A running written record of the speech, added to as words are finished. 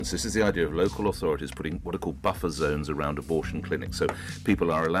This is the idea of local authorities putting what are called buffer zones around abortion clinics. So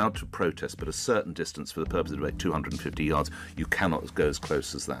people are allowed to protest, but a certain distance for the purpose of debate, 250 yards. You cannot go as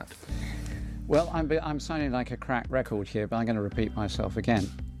close as that. Well, I'm sounding like a cracked record here, but I'm going to repeat myself again.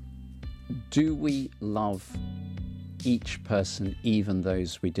 Do we love each person, even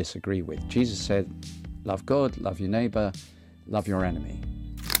those we disagree with? Jesus said, love God, love your neighbour, love your enemy.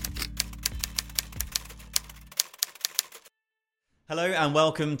 Hello and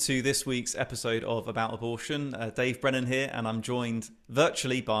welcome to this week's episode of About Abortion. Dave Brennan here, and I'm joined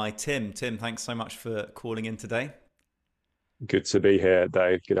virtually by Tim. Tim, thanks so much for calling in today. Good to be here,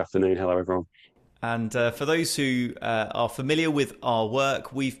 Dave. Good afternoon. Hello, everyone. And for those who are familiar with our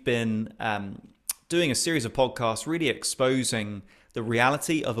work, we've been doing a series of podcasts really exposing the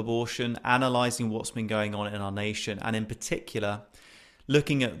reality of abortion, analysing what's been going on in our nation, and in particular,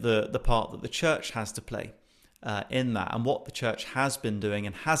 looking at the part that the church has to play in that, and what the church has been doing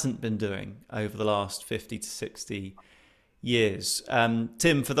and hasn't been doing over the last 50 to 60 years.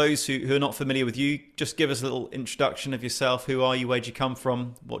 Tim, for those who are not familiar with you, just give us a little introduction of yourself. Who are you? Where do you come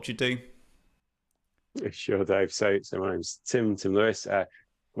from? What do you do? Sure, Dave. So my name's Tim Lewis. I've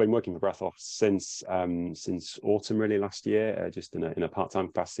been working for Breath since autumn, really, last year, just in a part-time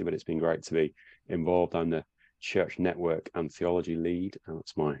capacity, but it's been great to be involved. I'm the Church Network and Theology Lead, and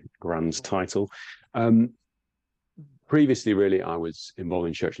that's my grand title. Previously, really, I was involved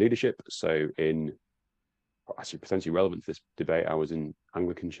in church leadership. So in, actually potentially relevant to this debate, I was in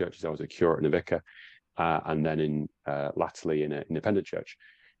Anglican churches. I was a curate and a vicar, and then latterly in an independent church.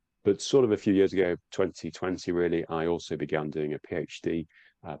 But sort of a few years ago, 2020, really, I also began doing a PhD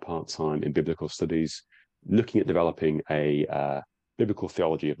part-time in biblical studies, looking at developing a biblical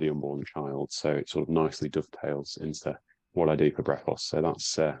theology of the unborn child. So it sort of nicely dovetails into what I do for Breath. So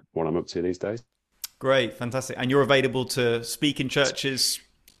that's what I'm up to these days. Great, fantastic. And you're available to speak in churches,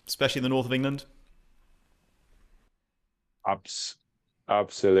 especially in the north of England?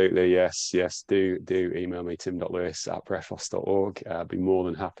 Absolutely, yes. Do email me, tim.lewis@breathos.org. I'd be more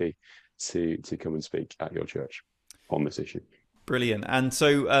than happy to come and speak at your church on this issue. Brilliant. And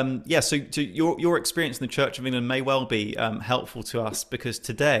so, so your experience in the Church of England may well be helpful to us, because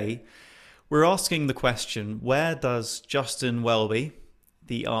today we're asking the question, where does Justin Welby,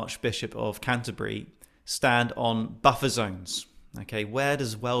 the Archbishop of Canterbury, stand on buffer zones? Okay, where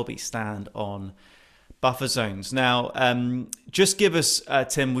does Welby stand on buffer zones? Now, just give us,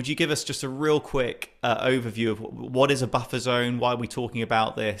 Tim, would you give us just a real quick overview of what is a buffer zone? Why are we talking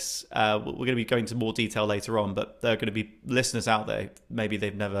about this? We're going to be going into more detail later on, but there are going to be listeners out there, maybe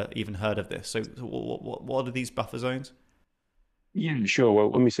they've never even heard of this. So what are these buffer zones? Yeah, sure. Well,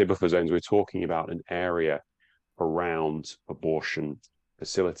 when we say buffer zones, we're talking about an area around abortion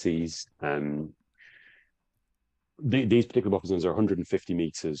facilities. These particular buffer zones are 150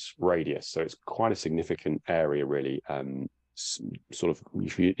 meters radius, so it's quite a significant area, really. Sort of,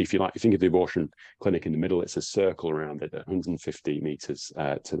 if you like, you think of the abortion clinic in the middle, it's a circle around it, 150 meters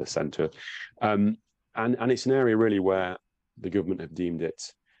to the centre, and it's an area really where the government have deemed it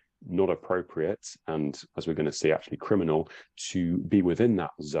not appropriate, and as we're going to see, actually criminal, to be within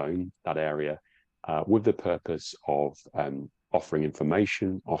that zone, that area, with the purpose of offering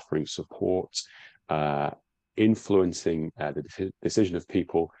information, offering support, influencing the decision of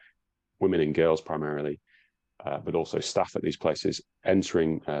people, women and girls primarily, but also staff at these places,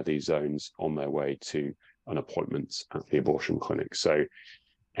 entering these zones on their way to an appointment at the abortion clinic. So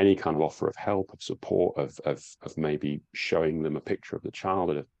any kind of offer of help, of support, of maybe showing them a picture of the child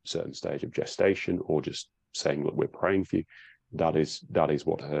at a certain stage of gestation, or just saying, look, we're praying for you, that is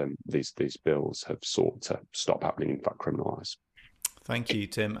what these bills have sought to stop happening, in fact criminalise. Thank you,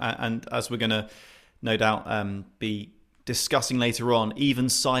 Tim. And as we're going to no doubt be discussing later on, even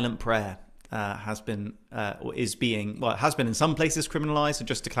silent prayer has been or is being, well, it has been in some places criminalised. So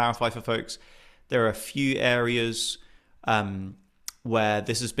just to clarify for folks, there are a few areas where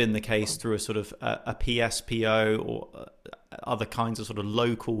this has been the case through a sort of a PSPO or other kinds of sort of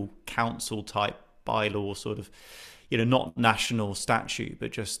local council type bylaw, sort of, not national statute,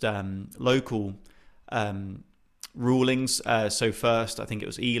 but just local rulings. So first, I think it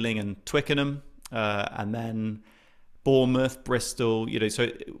was Ealing and Twickenham, and then Bournemouth, Bristol,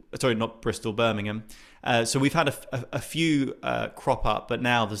 sorry, not Bristol, Birmingham. So we've had a few crop up, but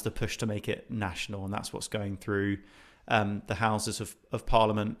now there's the push to make it national, and that's what's going through the Houses of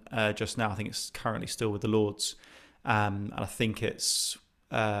Parliament just now. I think it's currently still with the Lords, and I think it's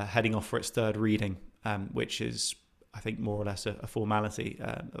heading off for its third reading, which is, I think, more or less a formality.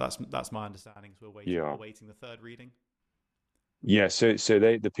 That's my understanding. So we're awaiting the third reading. Yeah, so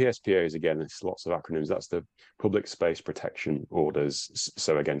the PSPOs, again, there's lots of acronyms. That's the Public Space Protection Orders.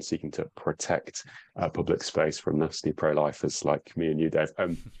 So again, seeking to protect public space from nasty pro-lifers like me and you, Dave.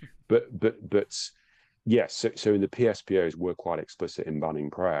 But yes, so the PSPOs were quite explicit in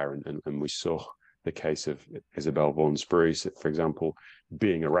banning prayer, and we saw the case of Isabel Vaughan Spruce, for example,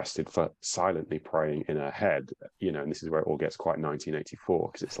 being arrested for silently praying in her head. And this is where it all gets quite 1984,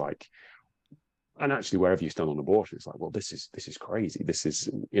 because it's like, and actually wherever you stand on abortion, it's like, well, this is crazy. This is,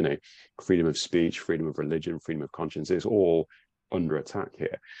 freedom of speech, freedom of religion, freedom of conscience is all under attack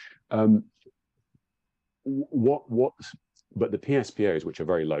here. But the PSPOs, which are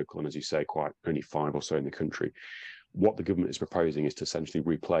very local, and as you say, quite only 5 or so in the country, what the government is proposing is to essentially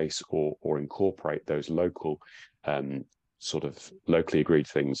replace or incorporate those local sort of locally agreed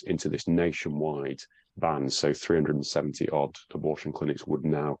things into this nationwide ban. So 370 odd abortion clinics would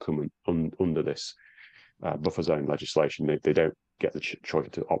now come under this buffer zone legislation. They don't get the choice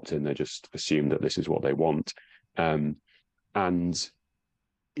to opt in. They just assume that this is what they want. And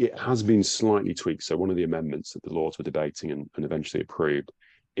it has been slightly tweaked. So one of the amendments that the Lords were debating and eventually approved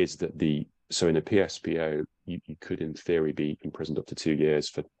is that so in a PSPO, you could in theory be imprisoned up to 2 years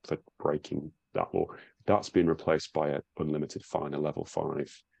for breaking that law. That's been replaced by an unlimited fine, a level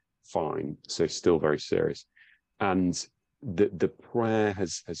 5 fine. So still very serious. And the prayer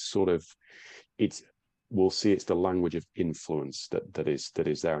has sort of, we'll see it's the language of influence that is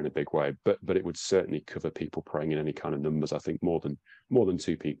there in a big way. But it would certainly cover people praying in any kind of numbers. I think more than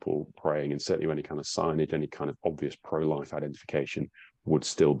 2 people praying, and certainly any kind of signage, any kind of obvious pro-life identification would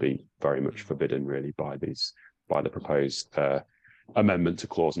still be very much forbidden, really, by the proposed amendment to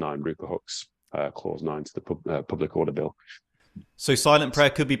Clause 9, Rupert Hook's Clause 9 to the Public Order Bill. So silent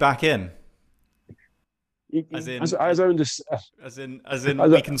prayer could be back in. As in,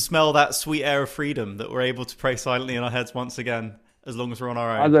 we can smell that sweet air of freedom that we're able to pray silently in our heads once again, as long as we're on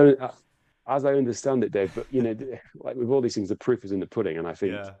our own. As I understand it, Dave, but like with all these things, the proof is in the pudding, and I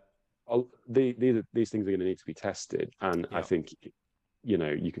think these things are going to need to be tested, and I think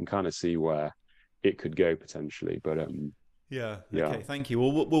you can kind of see where it could go potentially, but Okay, thank you.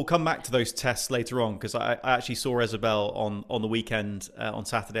 Well, we'll come back to those tests later on, because I actually saw Isabel on the weekend. On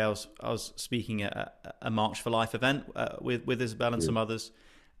Saturday, I was speaking at a March for Life event with Isabel and some others,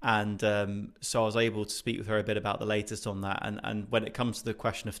 and so I was able to speak with her a bit about the latest on that. And when it comes to the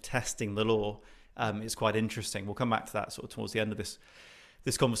question of testing the law, it's quite interesting. We'll come back to that sort of towards the end of this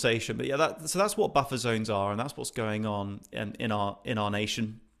conversation. But yeah, so that's what buffer zones are, and that's what's going on in our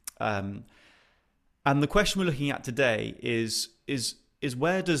nation. And the question we're looking at today is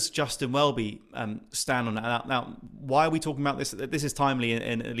where does Justin Welby stand on that? Now, why are we talking about this? This is timely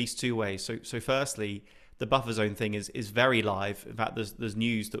in at least 2 ways. So firstly, the buffer zone thing is very live. In fact, there's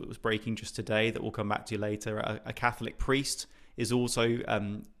news that was breaking just today that we'll come back to later. A Catholic priest is also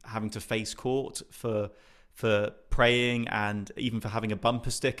having to face court for praying and even for having a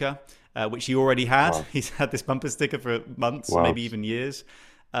bumper sticker, which he already had. Wow. He's had this bumper sticker for months, maybe even years.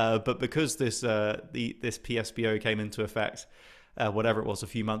 But because this PSPO came into effect, whatever it was, a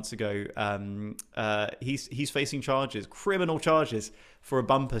few months ago, he's facing charges, criminal charges, for a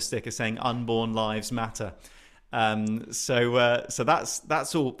bumper sticker saying "Unborn Lives Matter." So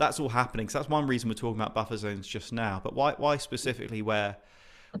that's all happening. So that's one reason we're talking about buffer zones just now. But why specifically where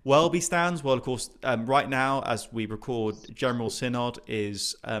Welby stands? Well, of course, right now as we record, General Synod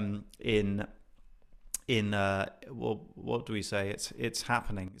is what do we say? It's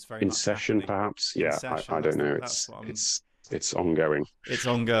happening. It's very in much session, happening. perhaps. Yeah, I don't know. It's ongoing. It's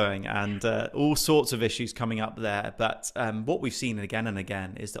ongoing, and all sorts of issues coming up there. But what we've seen again and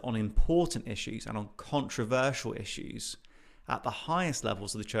again is that on important issues and on controversial issues at the highest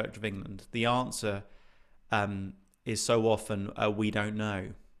levels of the Church of England, the answer is so often we don't know,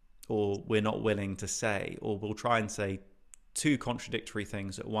 or we're not willing to say, or we'll try and say 2 contradictory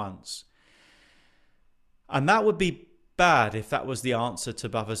things at once. And that would be bad if that was the answer to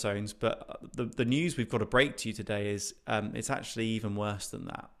buffer zones. But the news we've got to break to you today is it's actually even worse than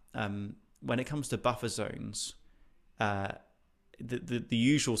that. When it comes to buffer zones, the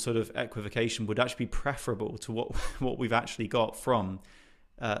usual sort of equivocation would actually be preferable to what we've actually got from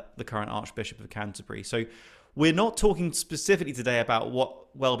the current Archbishop of Canterbury. So we're not talking specifically today about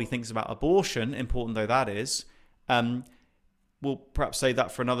what Welby thinks about abortion, important though that is. We'll perhaps say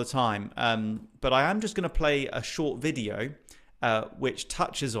that for another time. But I am just going to play a short video which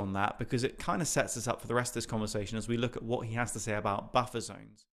touches on that, because it kind of sets us up for the rest of this conversation as we look at what he has to say about buffer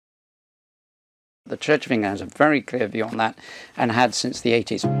zones. The Church of England has a very clear view on that, and had since the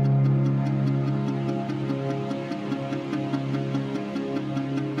 80s.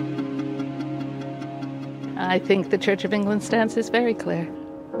 I think the Church of England stance is very clear.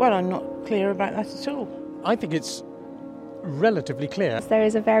 Well, I'm not clear about that at all. I think it's relatively clear. There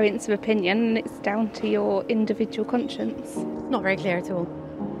is a variance of opinion and it's down to your individual conscience. Not very clear at all.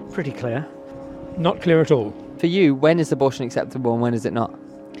 Pretty clear. Not clear at all. For you, when is abortion acceptable and when is it not?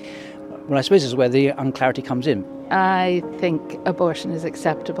 Well, I suppose this is where the unclarity comes in. I think abortion is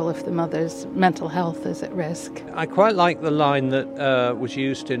acceptable if the mother's mental health is at risk. I quite like the line that was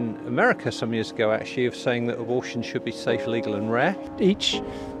used in America some years ago, actually, of saying that abortion should be safe, legal and rare. Each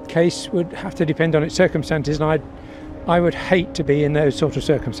case would have to depend on its circumstances, and I would hate to be in those sort of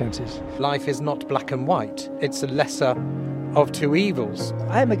circumstances. Life is not black and white. It's a lesser of two evils.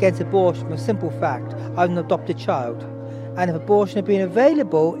 I am against abortion for a simple fact. I'm an adopted child. And if abortion had been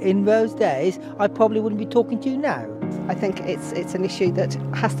available in those days, I probably wouldn't be talking to you now. I think it's an issue that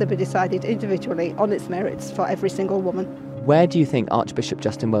has to be decided individually on its merits for every single woman. Where do you think Archbishop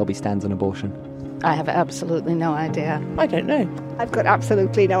Justin Welby stands on abortion? I have absolutely no idea. I don't know. I've got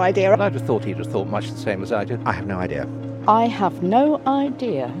absolutely no idea. I'd have thought he'd have thought much the same as I did. I have no idea. I have no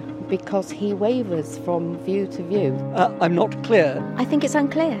idea because he wavers from view to view. I'm not clear. I think it's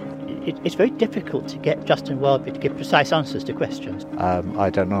unclear. It's very difficult to get Justin Welby to give precise answers to questions.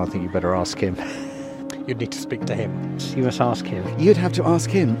 I don't know. I think you better ask him. You'd need to speak to him. You must ask him. You'd have to ask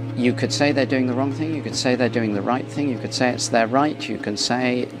him. You could say they're doing the wrong thing, you could say they're doing the right thing, you could say it's their right, you can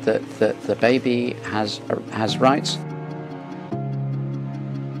say that the baby has rights.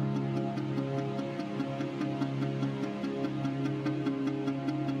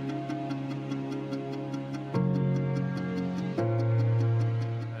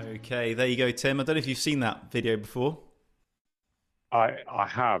 Okay, there you go, Tim. I don't know if you've seen that video before. I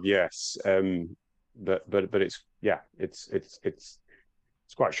have, yes. But it's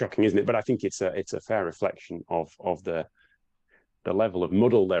quite shocking, isn't it? But I think it's a fair reflection of the level of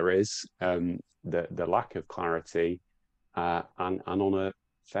muddle there is, the lack of clarity, and on a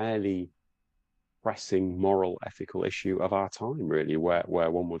fairly pressing moral, ethical issue of our time, really, where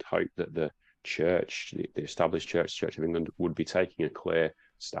one would hope that the church, the established church, Church of England, would be taking a clear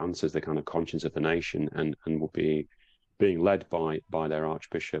stance as the kind of conscience of the nation, and would be being led by their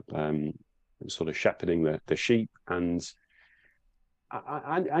archbishop, sort of shepherding the sheep, and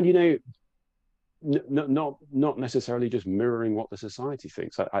you know, not necessarily just mirroring what the society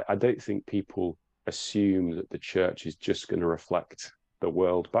thinks. I don't think people assume that the church is just going to reflect the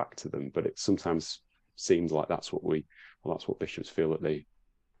world back to them, but it sometimes seems like that's what bishops feel that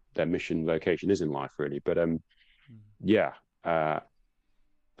their mission vocation is in life, really. But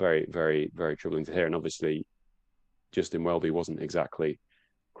very, very, very troubling to hear. And obviously Justin Welby wasn't exactly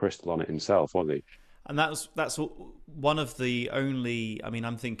crystal on it himself, was he? And that's one of the only, I mean,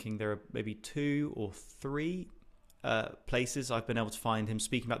 I'm thinking there are maybe 2 or 3 places I've been able to find him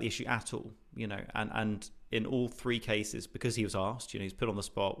speaking about the issue at all, you know, and in all 3 cases, because he was asked, you know, he's put on the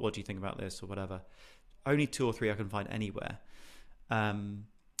spot, what do you think about this or whatever, only 2 or 3 I can find anywhere.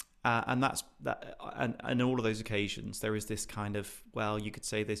 And that's that, and in all of those occasions, there is this kind of, well, you could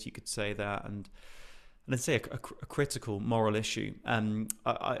say this, you could say that, and let's say a critical moral issue.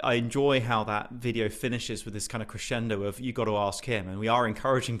 I enjoy how that video finishes with this kind of crescendo of you got to ask him, and we are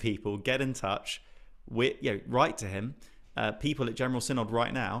encouraging people, get in touch, write to him. People at General Synod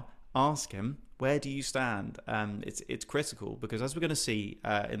right now, ask him, where do you stand? It's critical, because as we're going to see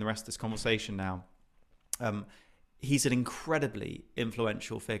in the rest of this conversation now, he's an incredibly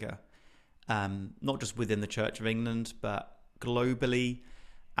influential figure, not just within the Church of England, but globally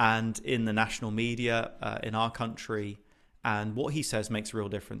and in the national media in our country. And what he says makes a real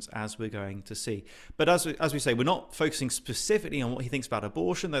difference, as we're going to see. But as we say, we're not focusing specifically on what he thinks about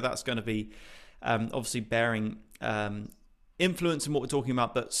abortion, though that's going to be obviously bearing influence in what we're talking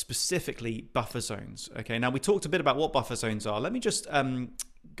about, but specifically buffer zones. Okay, now we talked a bit about what buffer zones are. Let me just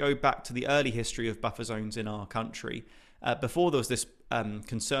go back to the early history of buffer zones in our country. Before there was this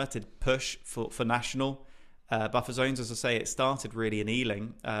concerted push for national buffer zones. As I say, it started really in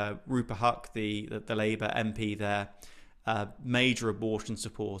Ealing. Rupert Huck, the Labour MP there, major abortion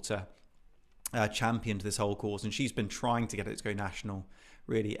supporter, championed this whole cause, and she's been trying to get it to go national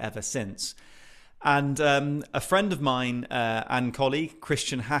really ever since. And a friend of mine and colleague,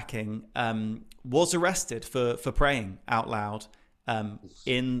 Christian Hacking, was arrested for praying out loud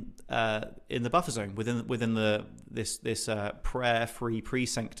in the buffer zone within this prayer-free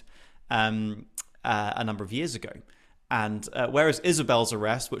precinct a number of years ago. And whereas Isabel's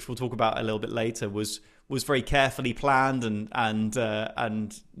arrest, which we'll talk about a little bit later, was very carefully planned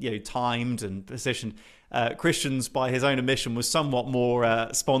and you know, timed and positioned, Christian's, by his own admission, was somewhat more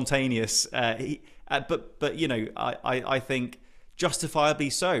spontaneous. But you know, I think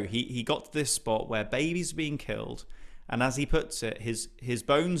justifiably so. He got to this spot where babies are being killed, and as he puts it, his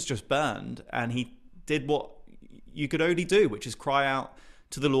bones just burned, and he did what you could only do, which is cry out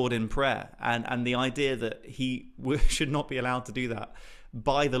to the Lord in prayer. And the idea that he should not be allowed to do that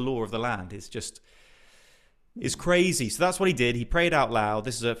by the law of the land is crazy. So that's what he did. He prayed out loud.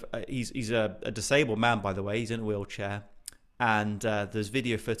 This is he's a disabled man, by the way. He's in a wheelchair, and there's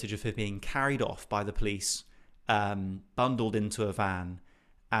video footage of him being carried off by the police, bundled into a van,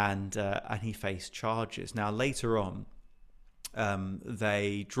 and he faced charges. Now later on,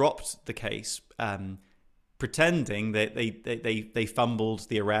 they dropped the case, pretending that they fumbled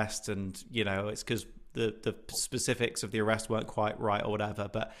the arrest, and it's because the specifics of the arrest weren't quite right or whatever.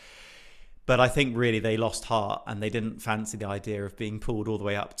 But I think really they lost heart, and they didn't fancy the idea of being pulled all the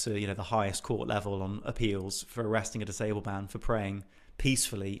way up to the highest court level on appeals for arresting a disabled man for praying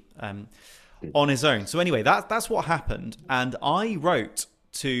peacefully on his own. So anyway, that's what happened, and I wrote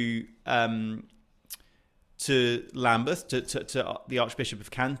to Lambeth, to the Archbishop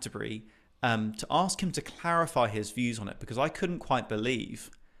of Canterbury, to ask him to clarify his views on it, because I couldn't quite believe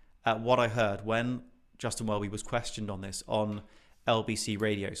what I heard when Justin Welby was questioned on this on LBC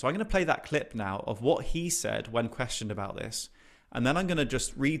Radio. So I'm going to play that clip now of what he said when questioned about this, and then I'm going to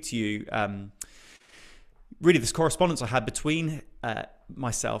just read to you really this correspondence I had between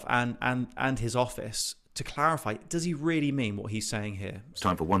myself and his office to clarify, does he really mean what he's saying here? It's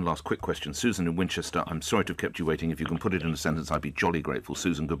time for one last quick question. Susan in Winchester, I'm sorry to have kept you waiting. If you can put it in a sentence, I'd be jolly grateful.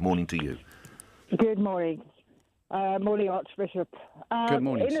 Susan, good morning to you. Good morning. Morning, Archbishop. Good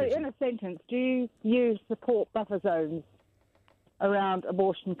morning, Susan. In a sentence, do you support buffer zones around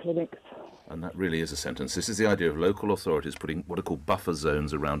abortion clinics? And that really is a sentence. This is the idea of local authorities putting what are called buffer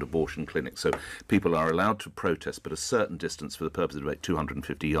zones around abortion clinics. So people are allowed to protest, but a certain distance for the purpose of debate,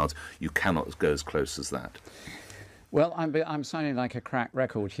 250 yards. You cannot go as close as that. Well, I'm sounding like a cracked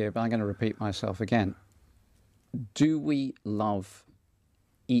record here, but I'm going to repeat myself again. Do we love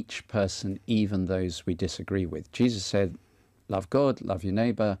each person, even those we disagree with? Jesus said, love God, love your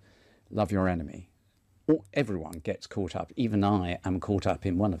neighbour, love your enemy. Everyone gets caught up. Even I am caught up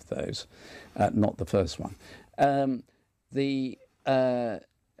in one of those, not the first one.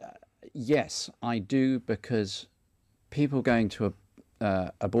 Yes, I do, because people going to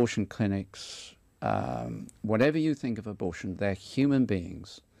abortion clinics, whatever you think of abortion, they're human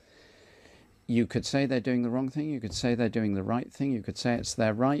beings. You could say they're doing the wrong thing. You could say they're doing the right thing. You could say it's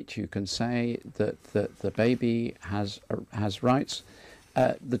their right. You can say that the baby has rights.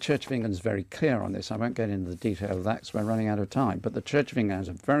 The Church of England is very clear on this. I won't get into the detail of that because we're running out of time. But the Church of England has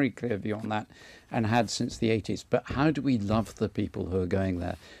a very clear view on that and had since the 80s. But how do we love the people who are going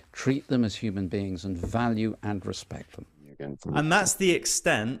there, treat them as human beings and value and respect them? And that's the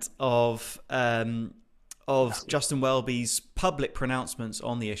extent of Justin Welby's public pronouncements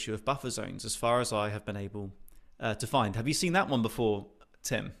on the issue of buffer zones, as far as I have been able to find. Have you seen that one before,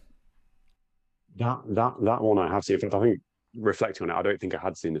 Tim? That one I have seen. In fact, I think, reflecting on it, I don't think I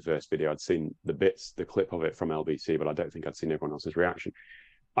had seen the first video. I'd seen the clip of it from LBC, but I don't think I'd seen everyone else's reaction.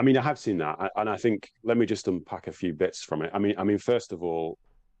 I mean, I have seen that, and I think, let me just unpack a few bits from it. I mean, first of all,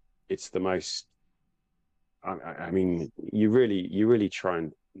 it's the most. I mean, you really try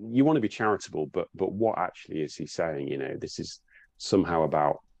and you want to be charitable, but what actually is he saying? This is somehow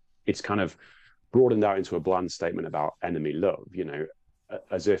about. It's kind of broadened out into a bland statement about enemy love.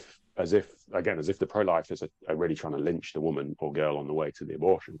 As if the pro-lifers are really trying to lynch the woman or girl on the way to the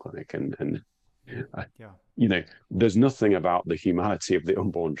abortion clinic, and there's nothing about the humanity of the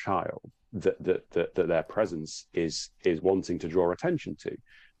unborn child that their presence is wanting to draw attention to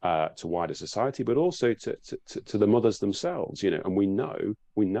wider society, but also to the mothers themselves. And we know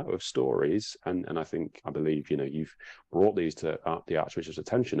of stories, and I believe you've brought these to the Archbishop's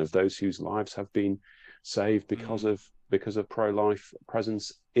attention, of those whose lives have been saved because of pro-life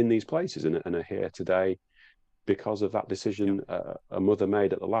presence in these places, and are here today because of that decision a mother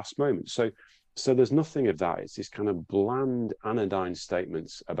made at the last moment. So there's nothing of that. It's this kind of bland, anodyne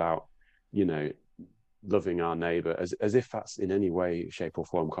statements about loving our neighbour, as if that's in any way, shape or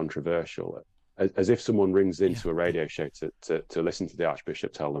form controversial, as if someone rings into a radio show to listen to the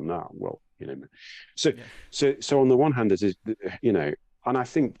Archbishop tell them that. Well, so on the one hand, and I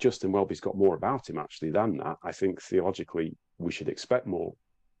think Justin Welby's got more about him actually than that. I think theologically we should expect more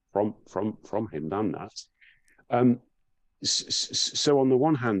from him than that. So on the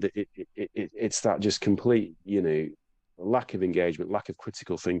one hand, it's that just complete, lack of engagement, lack of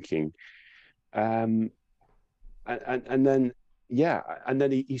critical thinking, and then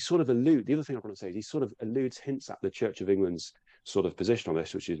he sort of alludes. The other thing I want to say is he sort of alludes, hints at the Church of England's sort of position on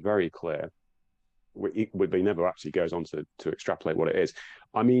this, which is very clear. but he never actually goes on to extrapolate what it is.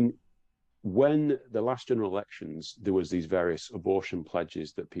 I mean, when the last general elections, there was these various abortion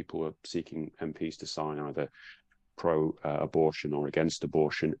pledges that people were seeking MPs to sign, either pro-abortion or against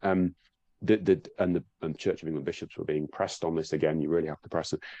abortion. The Church of England bishops were being pressed on this again. You really have to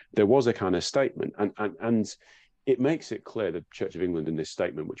press them. There was a kind of statement, and it makes it clear, the Church of England in this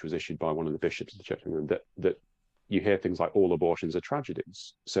statement, which was issued by one of the bishops of the Church of England, that you hear things like all abortions are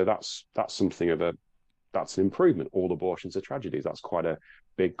tragedies. So that's something of that's an improvement. All abortions are tragedies. That's quite a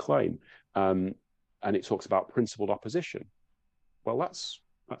big claim. And it talks about principled opposition. Well, that's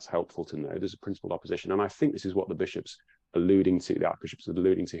helpful to know. There's a principled opposition, and I think this is what the bishops alluding to, the archbishops are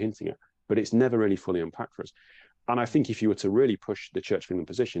alluding to, hinting at. But it's never really fully unpacked for us. And I think if you were to really push the Church of England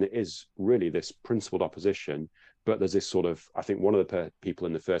position, it is really this principled opposition. But there's this sort of, I think one of the people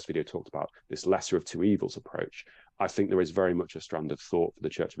in the first video talked about this lesser of two evils approach. I think there is very much a strand of thought for the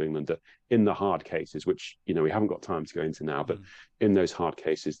Church of England that in the hard cases, which, we haven't got time to go into now, but in those hard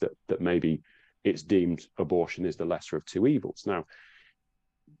cases that maybe it's deemed abortion is the lesser of two evils. Now,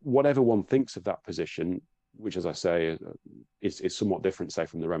 whatever one thinks of that position, which, as I say, is somewhat different, say,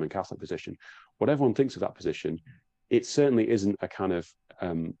 from the Roman Catholic position. Whatever one thinks of that position, it certainly isn't a kind of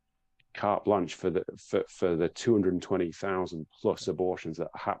carte blanche for the 220,000 plus abortions that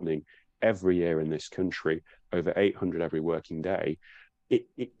are happening every year in this country, over 800 every working day.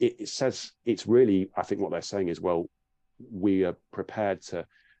 It says, it's really, I think what they're saying is, well, we are prepared to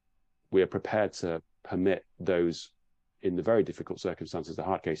permit those in the very difficult circumstances, the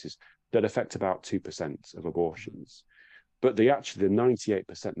hard cases, that affect about 2% of abortions. But the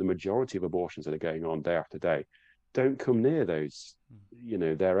 98%, the majority of abortions that are going on day after day, don't come near those,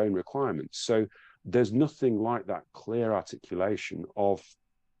 their own requirements. So there's nothing like that clear articulation of,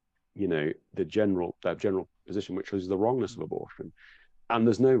 their general position, which is the wrongness of abortion. And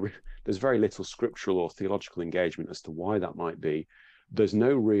there's very little scriptural or theological engagement as to why that might be. There's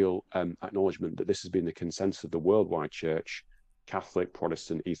no real acknowledgement that this has been the consensus of the worldwide church, Catholic,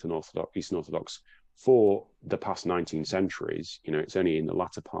 Protestant, Eastern Orthodox, for the past 19 centuries. It's only in the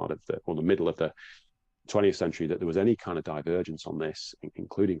latter part of the middle of the 20th century that there was any kind of divergence on this,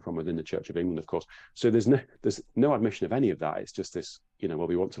 including from within the Church of England, of course. So there's no admission of any of that. It's just this, well,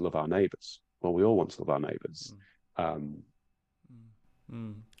 we want to love our neighbours. Well, we all want to love our neighbours.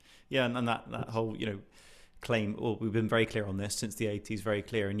 Yeah, and that whole, claim, we've been very clear on this since the 80s, very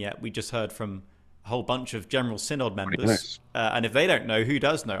clear, and yet we just heard from a whole bunch of General Synod members, and if they don't know, who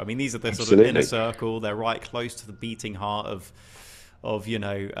does know? I mean, these are the sort of inner circle. They're right close to the beating heart of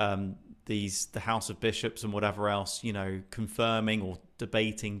the House of Bishops and whatever else, confirming or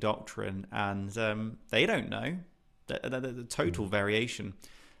debating doctrine, and they don't know the total variation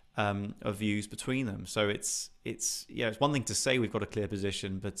of views between them. So it's one thing to say we've got a clear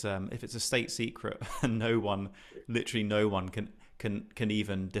position, but if it's a state secret and literally no one can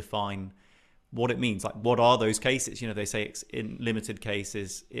even define what it means, like what are those cases? They say it's in limited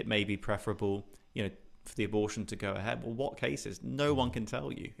cases it may be preferable, for the abortion to go ahead. Well, what cases? No one can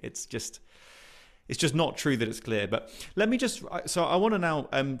tell you. It's just not true that it's clear. But let me so I want to now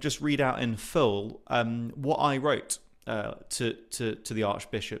just read out in full what I wrote to the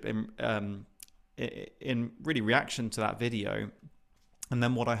Archbishop in really reaction to that video, and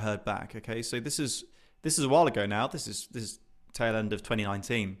then what I heard back. Okay, so this is a while ago now. This is tail end of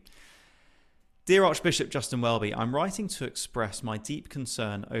 2019. Dear Archbishop Justin Welby, I'm writing to express my deep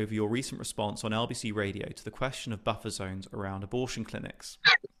concern over your recent response on LBC Radio to the question of buffer zones around abortion clinics.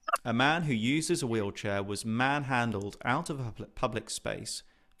 A man who uses a wheelchair was manhandled out of a public space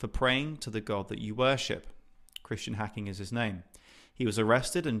for praying to the God that you worship. Christian Hacking is his name. He was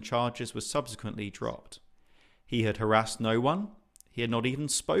arrested and charges were subsequently dropped. He had harassed no one. He had not even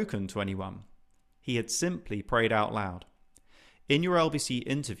spoken to anyone. He had simply prayed out loud. In your LBC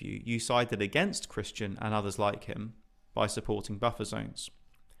interview, you sided against Christian and others like him by supporting buffer zones.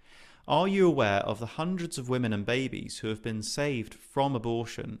 Are you aware of the hundreds of women and babies who have been saved from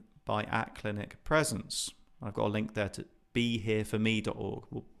abortion by at-clinic presence? I've got a link there to behereforme.org.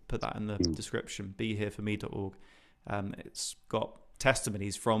 We'll put that in the description, behereforme.org. It's got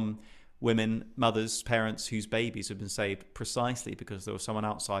testimonies from women, mothers, parents whose babies have been saved precisely because there was someone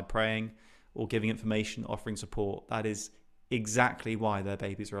outside praying or giving information, offering support. That is exactly why their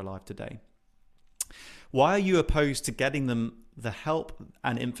babies are alive today. Why are you opposed to getting them the help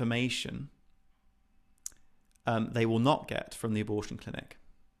and information they will not get from the abortion clinic?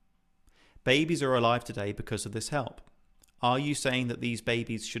 Babies are alive today because of this help. Are you saying that these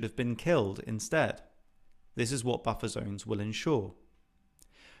babies should have been killed instead? This is what buffer zones will ensure.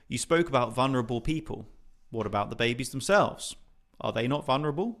 You spoke about vulnerable people. What about the babies themselves? Are they not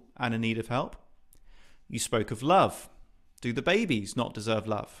vulnerable and in need of help? You spoke of love. Do the babies not deserve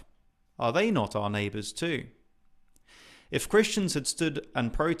love? Are they not our neighbours too? If Christians had stood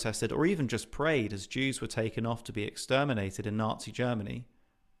and protested or even just prayed as Jews were taken off to be exterminated in Nazi Germany,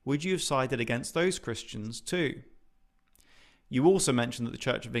 would you have sided against those Christians too? You also mentioned that the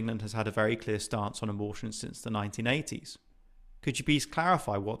Church of England has had a very clear stance on abortion since the 1980s. Could you please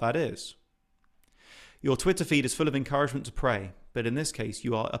clarify what that is? Your Twitter feed is full of encouragement to pray, but in this case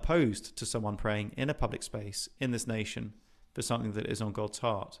you are opposed to someone praying in a public space in this nation for something that is on God's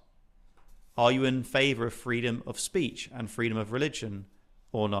heart. Are you in favour of freedom of speech and freedom of religion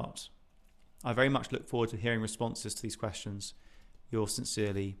or not? I very much look forward to hearing responses to these questions. Yours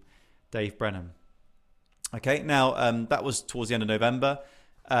sincerely, Dave Brennan. Okay, now that was towards the end of November.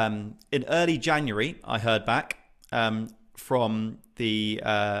 In early January, I heard back from the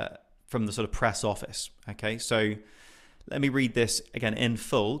sort of press office. Okay, so let me read this again in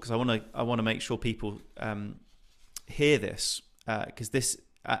full because I want to make sure people hear this because this.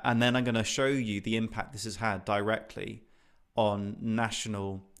 And then I'm going to show you the impact this has had directly on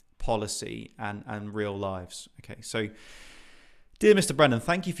national policy and real lives. Okay, so dear Mr. Brennan,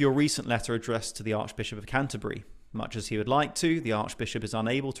 thank you for your recent letter addressed to the Archbishop of Canterbury. Much as he would like to, the Archbishop is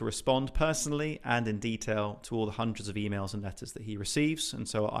unable to respond personally and in detail to all the hundreds of emails and letters that he receives, and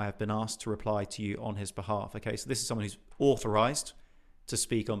so I have been asked to reply to you on his behalf. Okay, so this is someone who's authorised to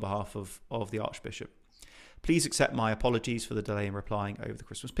speak on behalf of the Archbishop. Please accept my apologies for the delay in replying over the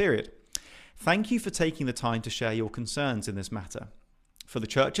Christmas period. Thank you for taking the time to share your concerns in this matter. For the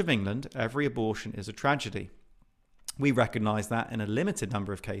Church of England, every abortion is a tragedy. We recognise that in a limited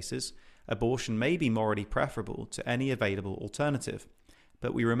number of cases, abortion may be morally preferable to any available alternative,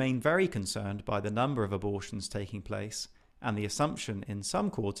 but we remain very concerned by the number of abortions taking place and the assumption in some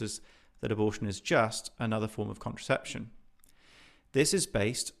quarters that abortion is just another form of contraception. This is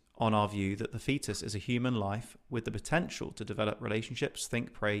based on our view that the fetus is a human life with the potential to develop relationships,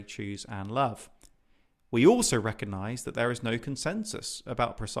 think, pray, choose, and love. We also recognise that there is no consensus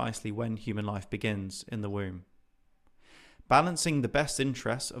about precisely when human life begins in the womb. Balancing the best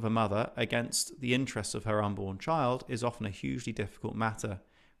interests of a mother against the interests of her unborn child is often a hugely difficult matter,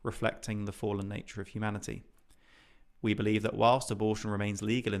 reflecting the fallen nature of humanity. We believe that whilst abortion remains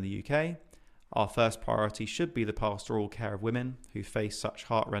legal in the UK, our first priority should be the pastoral care of women who face such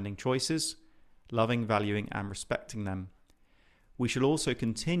heartrending choices, loving, valuing and respecting them. We should also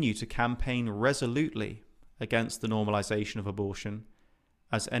continue to campaign resolutely against the normalisation of abortion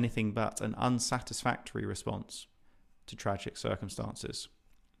as anything but an unsatisfactory response to tragic circumstances.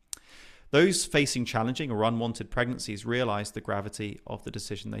 Those facing challenging or unwanted pregnancies realise the gravity of the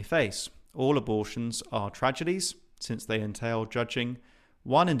decision they face. All abortions are tragedies since they entail judging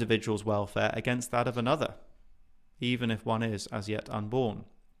one individual's welfare against that of another, even if one is as yet unborn.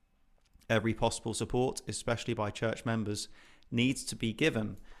 Every possible support, especially by church members, needs to be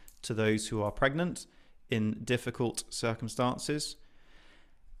given to those who are pregnant in difficult circumstances,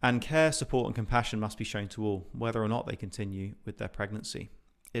 and care, support and compassion must be shown to all, whether or not they continue with their pregnancy.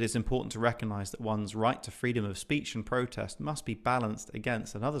 It is important to recognise that one's right to freedom of speech and protest must be balanced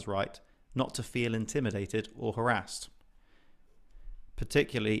against another's right not to feel intimidated or harassed,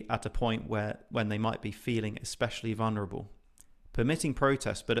 particularly at a point when they might be feeling especially vulnerable. Permitting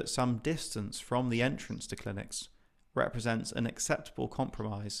protest, but at some distance from the entrance to clinics, represents an acceptable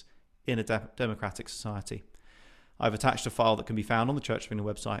compromise in a democratic society. I've attached a file that can be found on the Church of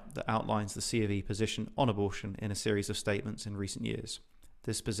England website that outlines the C of E position on abortion in a series of statements in recent years.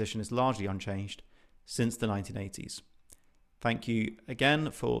 This position is largely unchanged since the 1980s. Thank you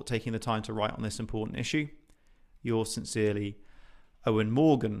again for taking the time to write on this important issue. Yours sincerely, Owen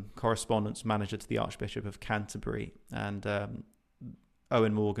Morgan, Correspondence Manager to the Archbishop of Canterbury. And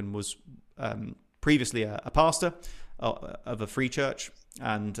Owen Morgan was previously a pastor of a free church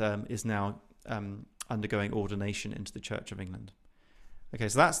and is now undergoing ordination into the Church of England. Okay,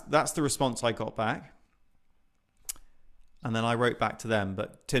 so that's the response I got back. And then I wrote back to them.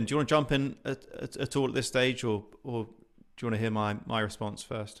 But Tim, do you want to jump in at all at this stage, or do you want to hear my response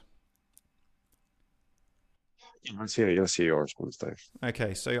first? Let's hear your response, Dave.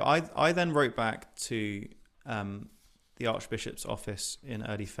 Okay, so I then wrote back to the Archbishop's office in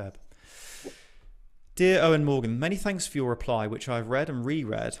early Feb. Dear Owen Morgan, many thanks for your reply, which I've read and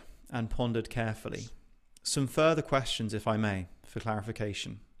reread and pondered carefully. Some further questions, if I may, for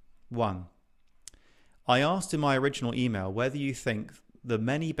clarification. 1. I asked in my original email whether you think the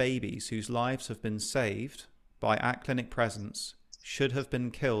many babies whose lives have been saved by at-clinic presence should have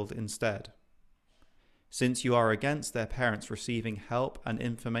been killed instead, since you are against their parents receiving help and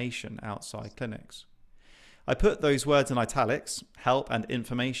information outside clinics. I put those words in italics, help and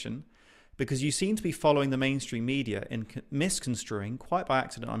information, because you seem to be following the mainstream media in misconstruing, quite by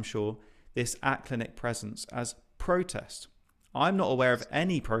accident I'm sure, this at-clinic presence as protest. I'm not aware of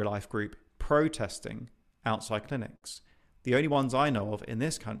any pro-life group protesting outside clinics. The only ones I know of in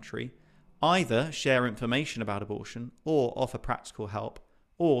this country either share information about abortion or offer practical help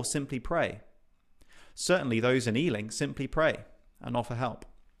or simply pray. Certainly those in Ealing simply pray and offer help.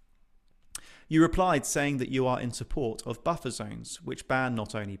 You replied saying that you are in support of buffer zones, which ban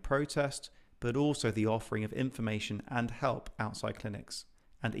not only protest, but also the offering of information and help outside clinics,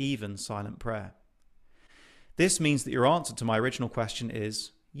 and even silent prayer. This means that your answer to my original question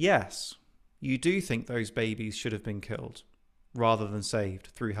is yes, you do think those babies should have been killed, rather than saved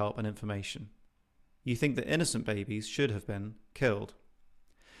through help and information. You think that innocent babies should have been killed.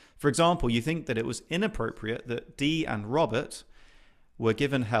 For example, you think that it was inappropriate that Dee and Robert were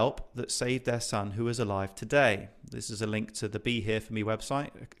given help that saved their son who is alive today. This is a link to the Be Here For Me website,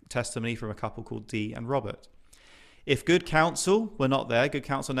 a testimony from a couple called Dee and Robert. If Good Counsel were not there, Good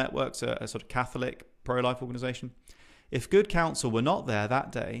Counsel Network's a sort of Catholic pro-life organisation. If Good Counsel were not there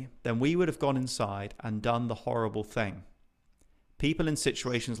that day, then we would have gone inside and done the horrible thing. People in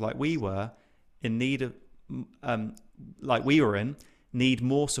situations like we were in need of, need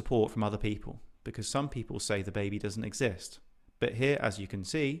more support from other people, because some people say the baby doesn't exist. But here, as you can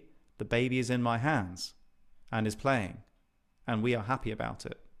see, the baby is in my hands and is playing, and we are happy about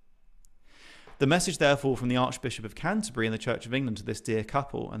it. The message, therefore, from the Archbishop of Canterbury and the Church of England to this dear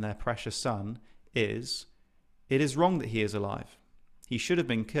couple and their precious son is, it is wrong that he is alive. He should have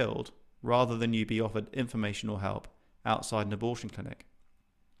been killed rather than you be offered information or help outside an abortion clinic.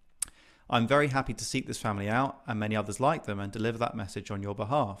 I'm very happy to seek this family out and many others like them and deliver that message on your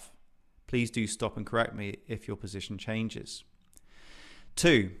behalf. Please do stop and correct me if your position changes.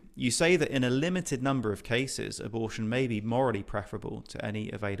 2. You say that in a limited number of cases, abortion may be morally preferable to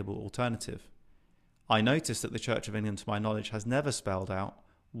any available alternative. I notice that the Church of England, to my knowledge, has never spelled out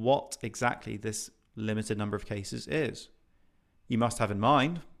what exactly this limited number of cases is. You must have in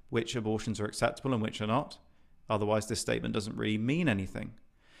mind which abortions are acceptable and which are not. Otherwise, this statement doesn't really mean anything.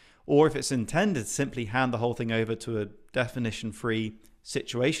 Or if it's intended to simply hand the whole thing over to a definition-free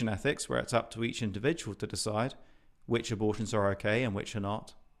situation ethics where it's up to each individual to decide which abortions are okay and which are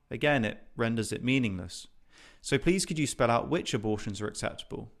not, again, it renders it meaningless. So please could you spell out which abortions are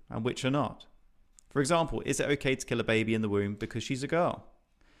acceptable and which are not? For example, is it okay to kill a baby in the womb because she's a girl?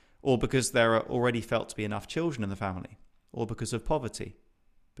 Or because there are already felt to be enough children in the family? Or because of poverty?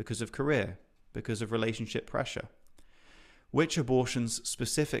 Because of career? Because of relationship pressure? Which abortions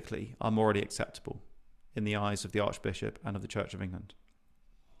specifically are morally acceptable in the eyes of the Archbishop and of the Church of England?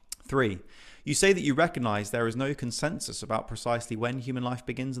 3. You say that you recognise there is no consensus about precisely when human life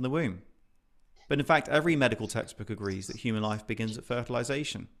begins in the womb. But in fact, every medical textbook agrees that human life begins at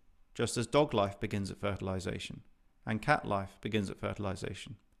fertilisation, just as dog life begins at fertilisation, and cat life begins at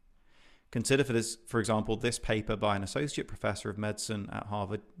fertilisation. Consider for example, this paper by an associate professor of medicine at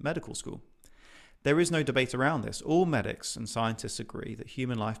Harvard Medical School. There is no debate around this. All medics and scientists agree that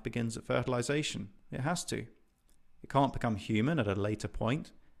human life begins at fertilisation. It has to. It can't become human at a later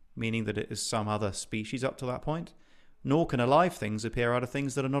point, meaning that it is some other species up to that point, nor can alive things appear out of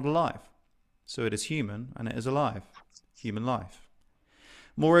things that are not alive. So it is human and it is alive. Human life.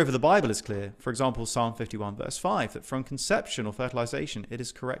 Moreover, the Bible is clear, for example, Psalm 51 verse 5, that from conception or fertilisation it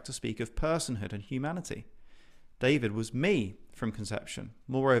is correct to speak of personhood and humanity. David was me from conception.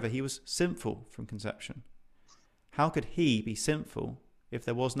 Moreover, he was sinful from conception. How could he be sinful if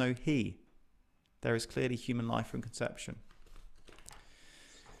there was no he? There is clearly human life from conception.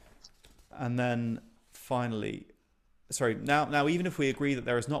 And then finally, now even if we agree that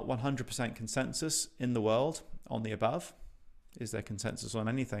there is not 100% consensus in the world on the above, is there consensus on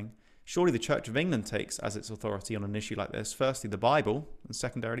anything? Surely the Church of England takes as its authority on an issue like this, firstly the Bible and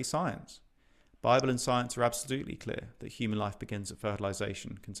secondarily science. Bible and science are absolutely clear that human life begins at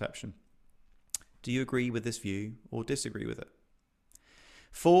fertilisation, conception. Do you agree with this view or disagree with it?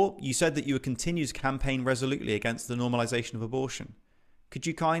 4, you said that you would continue to campaign resolutely against the normalisation of abortion. Could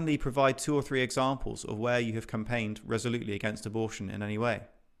you kindly provide 2 or 3 examples of where you have campaigned resolutely against abortion in any way?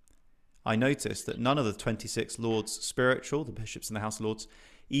 I noticed that none of the 26 Lords Spiritual, the bishops in the House of Lords,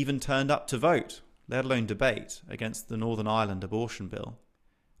 even turned up to vote, let alone debate, against the Northern Ireland abortion bill,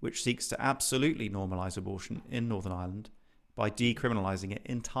 which seeks to absolutely normalise abortion in Northern Ireland by decriminalising it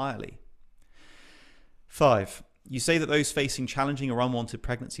entirely. 5. You say that those facing challenging or unwanted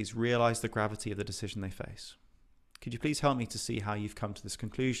pregnancies realise the gravity of the decision they face. Could you please help me to see how you've come to this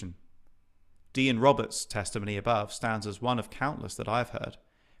conclusion? Dean Roberts' testimony above stands as one of countless that I've heard,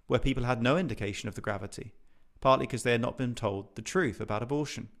 where people had no indication of the gravity, partly because they had not been told the truth about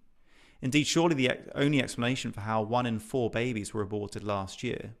abortion. Indeed, surely the only explanation for how 1 in 4 babies were aborted last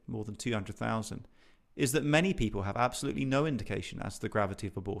year, more than 200,000, is that many people have absolutely no indication as to the gravity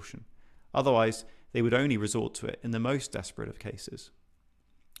of abortion. Otherwise, they would only resort to it in the most desperate of cases.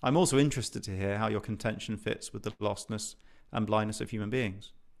 I'm also interested to hear how your contention fits with the lostness and blindness of human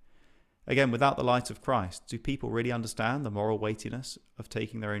beings. Again, without the light of Christ, do people really understand the moral weightiness of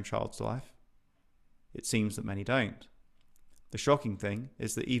taking their own child's life? It seems that many don't. The shocking thing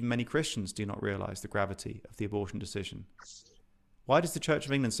is that even many Christians do not realise the gravity of the abortion decision. Why does the Church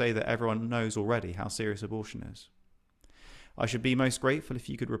of England say that everyone knows already how serious abortion is? I should be most grateful if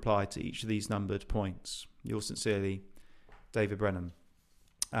you could reply to each of these numbered points. Yours sincerely, David Brennan.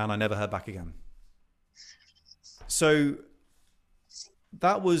 And I never heard back again. So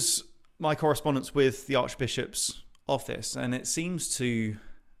that was my correspondence with the Archbishop's office, and it seems to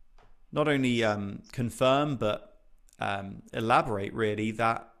not only confirm but elaborate really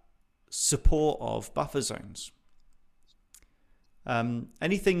that support of buffer zones.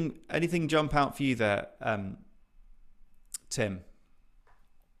 Anything jump out for you there, Tim?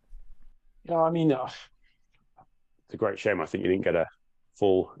 Yeah, I mean, it's a great shame. I think you didn't get a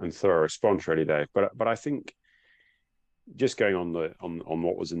full and thorough response, really, Dave. But I think just going on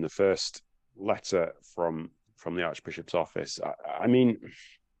what was in the first letter from the Archbishop's office, I mean,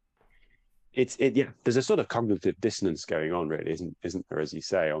 there's a sort of cognitive dissonance going on, really, isn't there? As you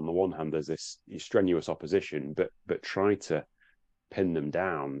say, on the one hand, there's this strenuous opposition, but try to pin them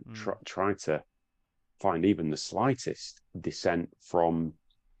down, try to find even the slightest dissent from,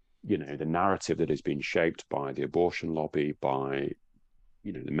 the narrative that has been shaped by the abortion lobby, by,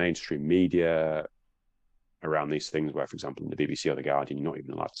 the mainstream media around these things, where, for example, in the BBC or the Guardian, you're not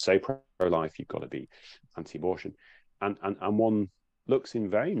even allowed to say pro-life, you've got to be anti-abortion, and one looks in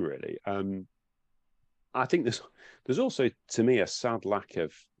vain, really. I think there's also, to me, a sad lack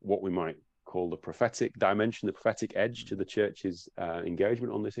of what we might call the prophetic dimension, the prophetic edge to the church's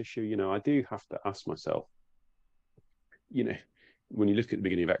engagement on this issue. I do have to ask myself, when you look at the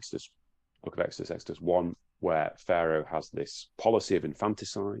beginning of Exodus, book of Exodus 1, where Pharaoh has this policy of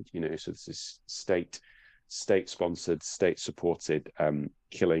infanticide, so it's this state-sponsored, state-supported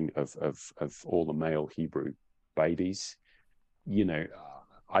killing of all the male Hebrew babies.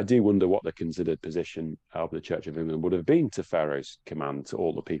 I do wonder what the considered position of the Church of England would have been to Pharaoh's command to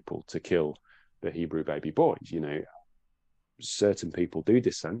all the people to kill the Hebrew baby boys. Certain people do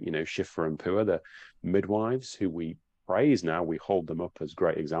dissent, Shiphrah and Puah, the midwives who we praise now, we hold them up as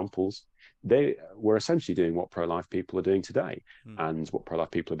great examples. They were essentially doing what pro-life people are doing today, and what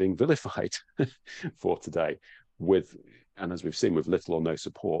pro-life people are being vilified for today, and as we've seen, with little or no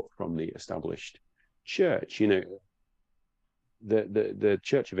support from the established church. The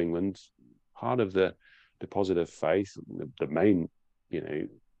Church of England, part of the deposit of faith, the main,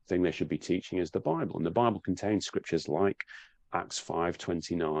 thing they should be teaching is the Bible. And the Bible contains scriptures like Acts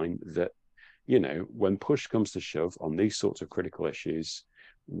 5:29 that, when push comes to shove on these sorts of critical issues,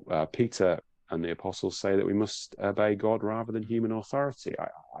 Peter and the apostles say that we must obey God rather than human authority.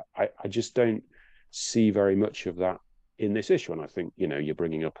 I just don't see very much of that in this issue. And I think, you're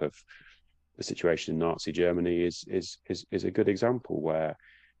bringing up of the situation in Nazi Germany is a good example where,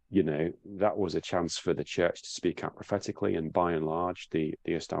 that was a chance for the church to speak out prophetically, and by and large, the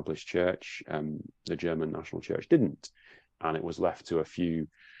established church, the German National Church, didn't. And it was left to a few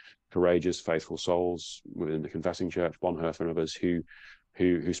courageous, faithful souls within the confessing church, Bonhoeffer and others, who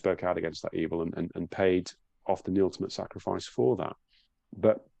spoke out against that evil and paid often the ultimate sacrifice for that.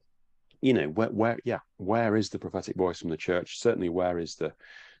 But where is the prophetic voice from the church? Certainly, where is the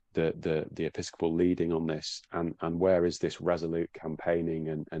episcopal leading on this, and where is this resolute campaigning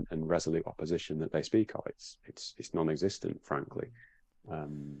and resolute opposition that they speak of? It's non-existent, frankly.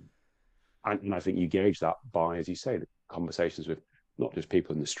 And I think you gauge that by, as you say, the conversations with not just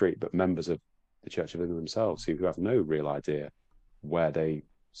people in the street, but members of the Church of England themselves, who have no real idea where they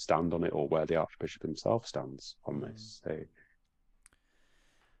stand on it, or where the Archbishop himself stands on this.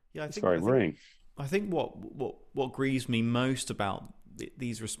 It's very worrying. I think what grieves me most about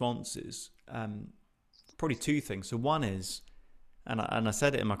these responses, probably two things. So one is, and I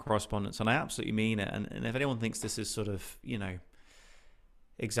said it in my correspondence, and I absolutely mean it. And if anyone thinks this is sort of,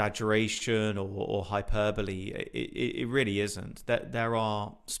 exaggeration or hyperbole, it really isn't. That there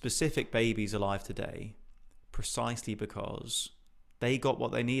are specific babies alive today precisely because they got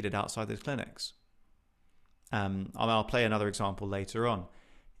what they needed outside those clinics. I'll play another example later on.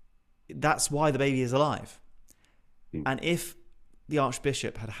 That's why the baby is alive. And if the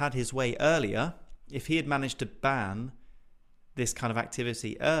Archbishop had his way earlier, if he had managed to ban this kind of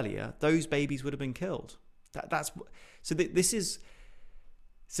activity earlier, those babies would have been killed. This is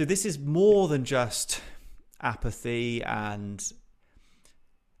So this is more than just apathy. And,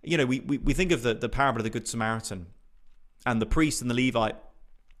 you know, we think of the parable of the Good Samaritan, and the priest and the Levite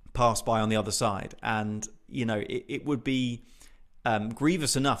pass by on the other side. And, you know, it would be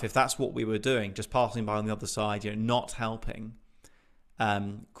grievous enough if that's what we were doing, just passing by on the other side, you know, not helping.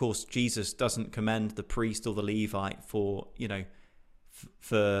 Of course, Jesus doesn't commend the priest or the Levite for, you know,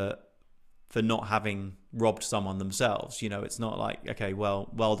 for not having robbed someone themselves. You know, it's not like, okay,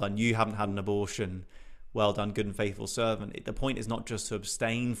 well done, you haven't had an abortion, well done, good and faithful servant. The point is not just to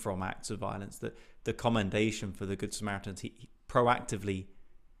abstain from acts of violence. The commendation for the Good Samaritan, he proactively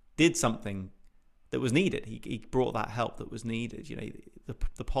did something that was needed. He brought that help that was needed. You know,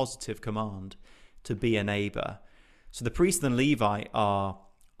 the positive command to be a neighbour. So the priest and Levite are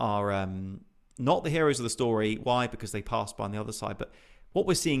not the heroes of the story. Why? Because they passed by on the other side. But what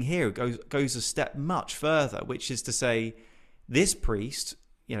we're seeing here goes a step much further, which is to say, this priest,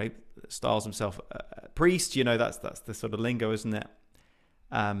 you know, styles himself a priest. You know, that's the sort of lingo, isn't it?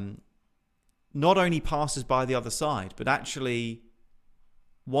 Not only passes by the other side, but actually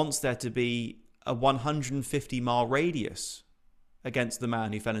wants there to be a 150-mile radius against the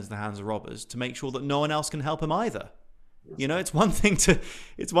man who fell into the hands of robbers to make sure that no one else can help him either. You know, it's one thing to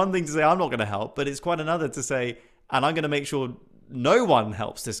say I'm not going to help, but it's quite another to say, and I'm going to make sure no one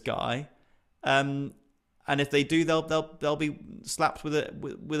helps this guy. And if they do, they'll be slapped with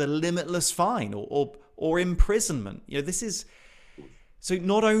a limitless fine or imprisonment. You know, this is so.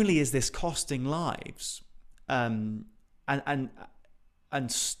 Not only is this costing lives, and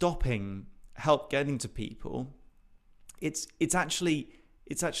stopping help getting to people, it's actually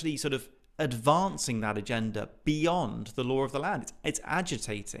sort of advancing that agenda beyond the law of the land. It's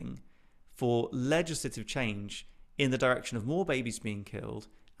agitating for legislative change in the direction of more babies being killed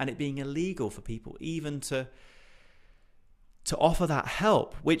and it being illegal for people even to offer that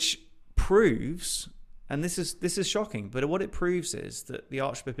help, which proves, and this is shocking, but what it proves is that the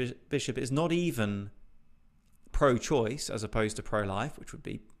Archbishop is not even pro-choice as opposed to pro-life, which would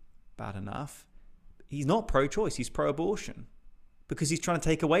be bad enough. He's not pro-choice, he's pro-abortion, because he's trying to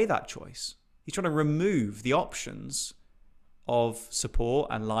take away that choice. He's trying to remove the options of support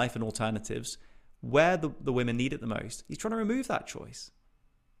and life and alternatives where the women need it the most. He's trying to remove that choice.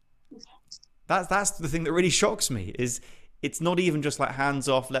 That's the thing that really shocks me, is it's not even just like hands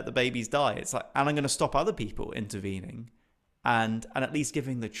off, let the babies die. It's like, and I'm going to stop other people intervening and at least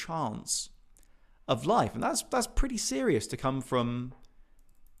giving the chance of life. And that's pretty serious to come from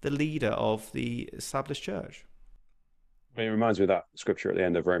the leader of the established church. It reminds me of that scripture at the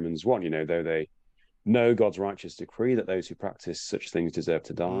end of Romans 1, you know, though they know God's righteous decree that those who practice such things deserve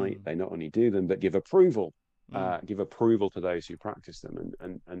to die, they not only do them, but give approval to those who practice them.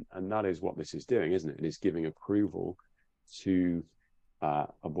 And that is what this is doing, isn't it? It is giving approval to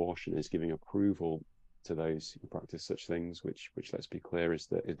abortion, is giving approval to those who practice such things, which let's be clear, is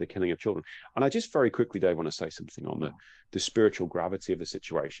the killing of children. And I just very quickly, Dave, want to say something on the spiritual gravity of the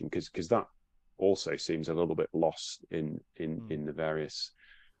situation, because that also seems a little bit lost in the various,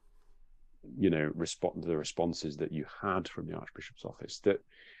 you know, the responses that you had from the Archbishop's office. That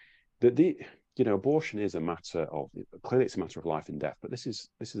the, you know, abortion is a matter of, clearly it's a matter of life and death, but this is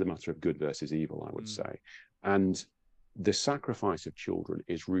a matter of good versus evil, I would say. And the sacrifice of children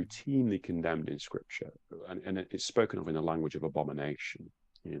is routinely condemned in Scripture, and it's spoken of in the language of abomination.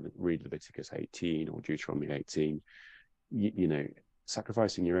 You know, read Leviticus 18 or Deuteronomy 18. You know,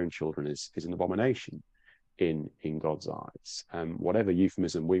 sacrificing your own children is an abomination in God's eyes. Whatever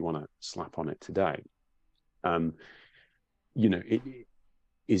euphemism we want to slap on it today, you know,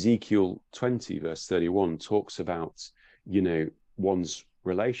 Ezekiel 20 verse 31 talks about, you know, one's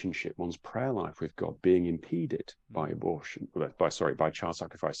relationship, one's prayer life with God being impeded by abortion, by child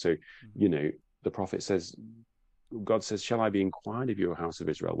sacrifice. So, you know, the prophet says, God says, shall I be inquired of you, O house of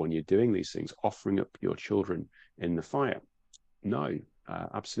Israel, when you're doing these things, offering up your children in the fire? No,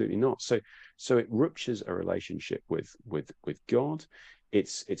 absolutely not. So it ruptures a relationship with God.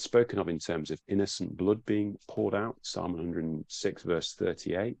 It's spoken of in terms of innocent blood being poured out. Psalm 106 verse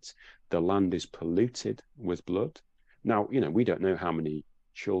 38. The land is polluted with blood. Now, you know, we don't know how many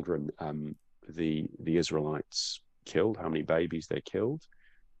children the Israelites killed, how many babies they killed,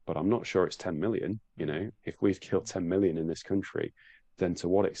 but I'm not sure it's 10 million. You know, if we've killed 10 million in this country, then to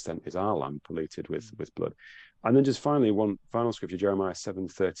what extent is our land polluted with blood? And then just finally, one final scripture, Jeremiah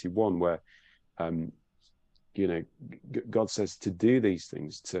 7:31, where you know, God says to do these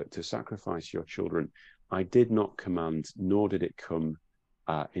things, to sacrifice your children. I did not command, nor did it come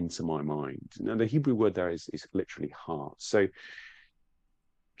into my mind. Now, the Hebrew word there is literally heart. So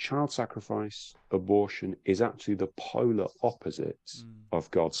child sacrifice, abortion is actually the polar opposite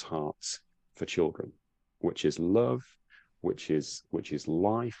of God's heart for children, which is love, which is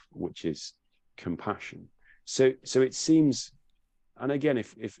life, which is compassion. So it seems, and again,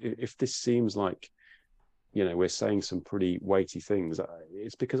 if this seems like, we're saying some pretty weighty things,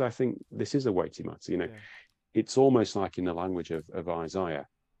 it's because I think this is a weighty matter. It's almost like in the language of Isaiah,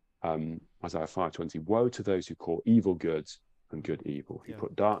 Isaiah 5:20, woe to those who call evil good and good evil, who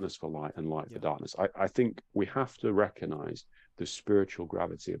put darkness for light and light for darkness. I think we have to recognize the spiritual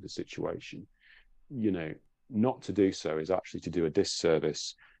gravity of the situation. Not to do so is actually to do a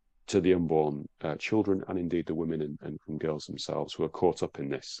disservice to the unborn children, and indeed the women and girls themselves who are caught up in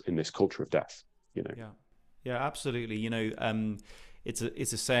this culture of death. Yeah, absolutely. It's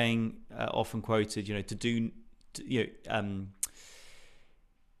a saying often quoted. To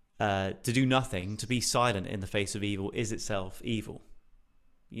do nothing, to be silent in the face of evil is itself evil.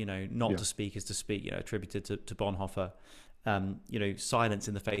 Not to speak is to speak. Attributed to Bonhoeffer. Silence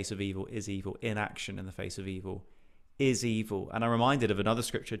in the face of evil is evil. Inaction in the face of evil is evil. And I'm reminded of another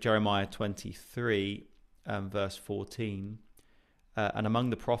scripture, Jeremiah 23, verse 14. And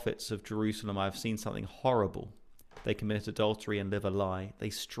among the prophets of Jerusalem, I have seen something horrible. They commit adultery and live a lie. They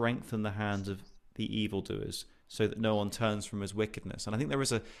strengthen the hands of the evildoers so that no one turns from his wickedness. And I think there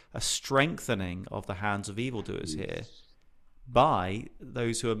is a strengthening of the hands of evildoers here by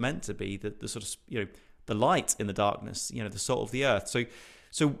those who are meant to be the sort of, the light in the darkness, the salt of the earth.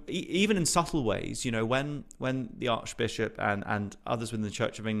 So even in subtle ways, when the Archbishop and others within the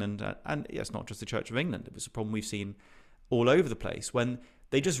Church of England, and it's not just the Church of England, it was a problem we've seen all over the place, when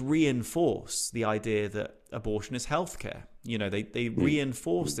they just reinforce the idea that abortion is healthcare. They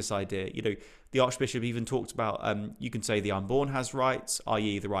reinforce this idea. The Archbishop even talked about, you can say the unborn has rights,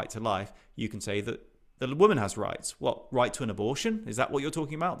 i.e. the right to life. You can say that the woman has rights. What, right to an abortion? Is that what you're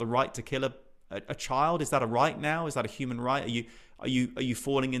talking about? The right to kill a child? Is that a right now? Is that a human right? Are you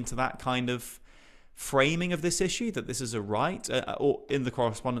falling into that kind of framing of this issue, that this is a right? Or in the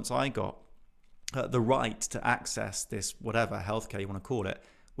correspondence I got, the right to access this, whatever healthcare you want to call it,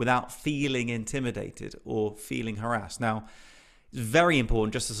 without feeling intimidated or feeling harassed. Now, it's very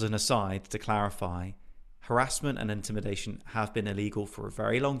important, just as an aside, to clarify, harassment and intimidation have been illegal for a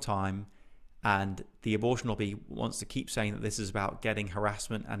very long time, and the abortion lobby wants to keep saying that this is about getting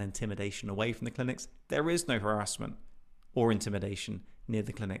harassment and intimidation away from the clinics. There is no harassment or intimidation near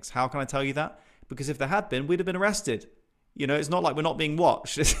the clinics. How can I tell you that? Because if there had been, we'd have been arrested. It's not like we're not being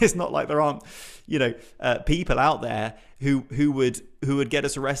watched. It's not like there aren't, people out there who would get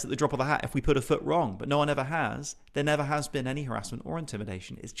us arrested at the drop of the hat if we put a foot wrong. But no one ever has. There never has been any harassment or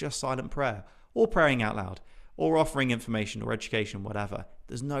intimidation. It's just silent prayer or praying out loud or offering information or education, whatever.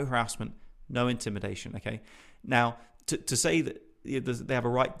 There's no harassment, no intimidation. Okay. Now, to say that they have a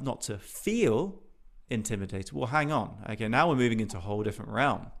right not to feel intimidated. Well, hang on. Okay. Now we're moving into a whole different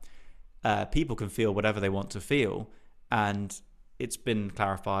realm. People can feel whatever they want to feel. And it's been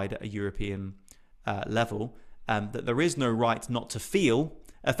clarified at a European level that there is no right not to feel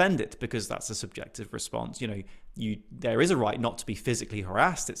offended, because that's a subjective response. There is a right not to be physically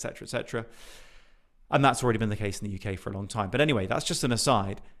harassed, etc., etc. And that's already been the case in the UK for a long time. But anyway, that's just an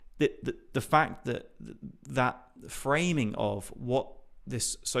aside. The fact that framing of what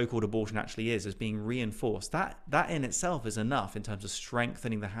this so-called abortion actually is being reinforced, that in itself is enough in terms of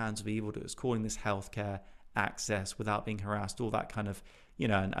strengthening the hands of evildoers, calling this healthcare, access without being harassed, all that kind of,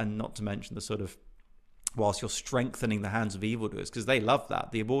 and not to mention the sort of, whilst you're strengthening the hands of evildoers, because they love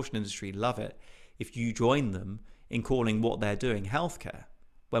that. The abortion industry love it if you join them in calling what they're doing healthcare,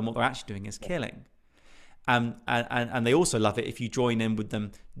 when what they're actually doing is killing. And they also love it if you join in with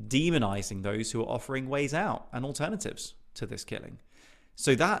them demonizing those who are offering ways out and alternatives to this killing.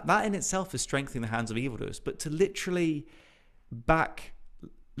 So that in itself is strengthening the hands of evildoers. But to literally back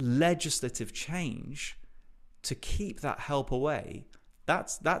legislative change to keep that help away,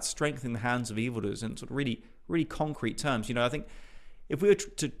 that's strengthening the hands of evildoers in sort of really, really concrete terms. I think if we were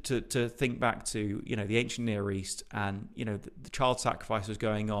to think back to, the ancient Near East and, the child sacrifice was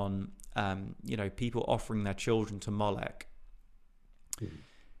going on, people offering their children to Molech,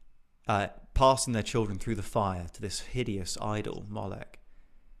 passing their children through the fire to this hideous idol, Molech.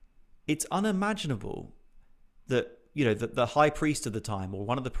 It's unimaginable that, the high priest of the time, or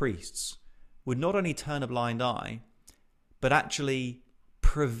one of the priests, would not only turn a blind eye, but actually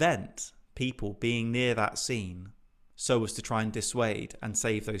prevent people being near that scene so as to try and dissuade and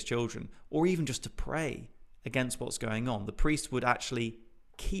save those children, or even just to pray against what's going on. The priest would actually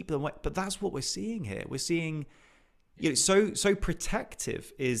keep them away. But that's what we're seeing here. We're seeing, so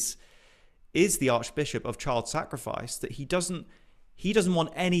protective is the Archbishop of child sacrifice that he he doesn't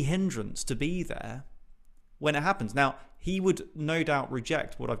want any hindrance to be there when it happens. Now, he would no doubt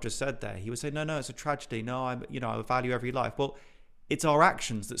reject what I've just said there. He would say, no, it's a tragedy. No, I value every life. Well, it's our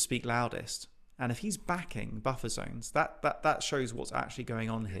actions that speak loudest. And if he's backing buffer zones, that shows what's actually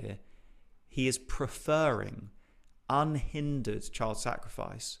going on here. He is preferring unhindered child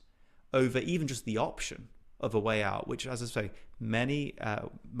sacrifice over even just the option of a way out, which, as I say, many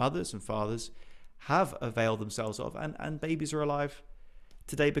mothers and fathers have availed themselves of, and babies are alive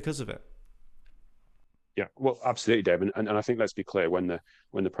today because of it. Yeah, well, absolutely, Dave. And I think, let's be clear, when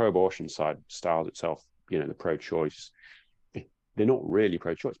the pro-abortion side styles itself, the pro-choice, they're not really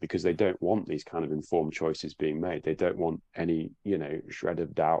pro-choice, because they don't want these kind of informed choices being made. They don't want any, shred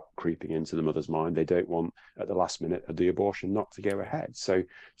of doubt creeping into the mother's mind. They don't want, at the last minute of the abortion, not to go ahead. So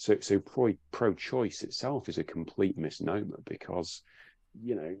pro-choice itself is a complete misnomer, because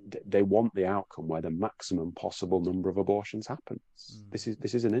they want the outcome where the maximum possible number of abortions happens. This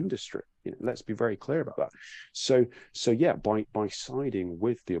is an industry. Let's be very clear about that. So yeah, by siding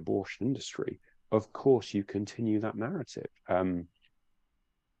with the abortion industry, of course you continue that narrative. And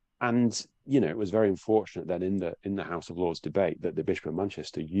it was very unfortunate that in the House of Lords debate that the Bishop of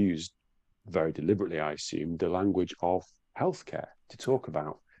Manchester used, very deliberately, I assume, the language of healthcare to talk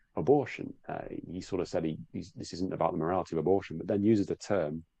about abortion. He sort of said this isn't about the morality of abortion, but then uses the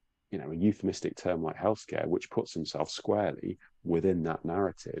term, a euphemistic term like healthcare, which puts himself squarely within that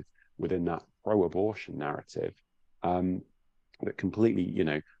narrative, within that pro-abortion narrative, that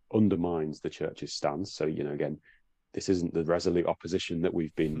completely, undermines the church's stance. So, again, this isn't the resolute opposition that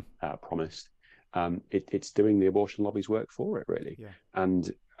we've been promised. It's doing the abortion lobby's work for it, really. Yeah. And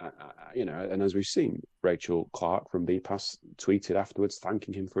and as we've seen, Rachel Clark from BPAS tweeted afterwards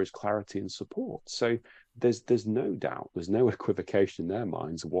thanking him for his clarity and support. So there's no doubt, there's no equivocation in their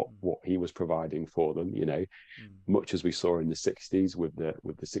minds of what he was providing for them. Much as we saw in the 60s with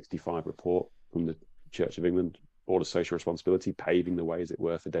the 65 report from the Church of England Board of Social Responsibility, paving the way, as it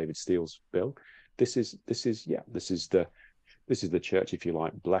were, for David Steele's bill. This is the church, if you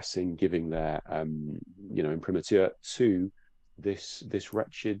like, blessing, giving their imprimatur to this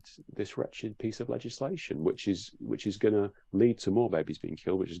wretched piece of legislation, which is going to lead to more babies being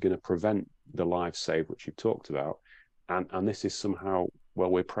killed, which is going to prevent the lives saved, which you've talked about, and this is somehow, well,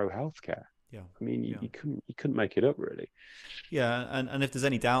 we're pro healthcare. Yeah, I mean, you couldn't make it up, really. Yeah, and if there's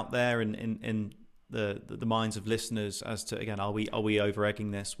any doubt there in the minds of listeners as to, again, are we over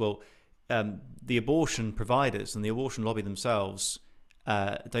egging this? Well, the abortion providers and the abortion lobby themselves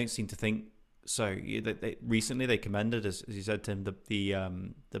don't seem to think so. Recently they commended, as you said, Tim,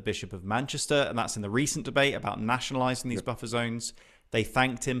 the Bishop of Manchester, and that's in the recent debate about nationalising these buffer zones. They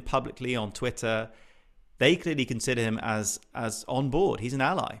thanked him publicly on Twitter. They clearly consider him as on board. He's an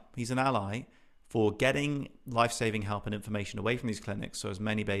ally. He's an ally for getting life-saving help and information away from these clinics, so as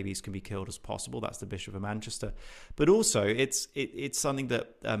many babies can be killed as possible. That's the Bishop of Manchester. But also, it's something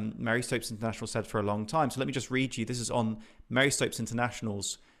that Mary Stopes International said for a long time. So let me just read you. This is on Mary Stopes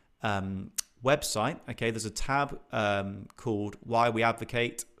International's website. Okay, there's a tab called "Why We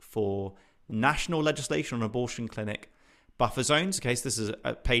Advocate for National Legislation on Abortion Clinic Buffer Zones." Okay, so this is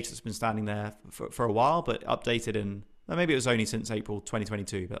a page that's been standing there for a while, but updated in, maybe it was only since April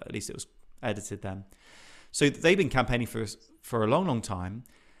 2022, but at least it was edited then. So they've been campaigning for a long time,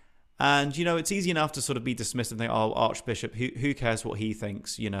 and it's easy enough to sort of be dismissive and think, oh, Archbishop, who cares what he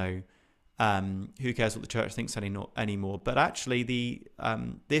thinks, who cares what the church thinks anymore. But actually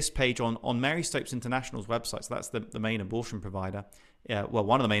this page on Mary Stopes International's website, so that's the main abortion provider,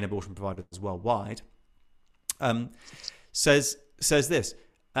 one of the main abortion providers worldwide, says this.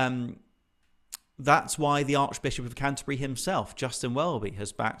 That's why the Archbishop of Canterbury himself, Justin Welby,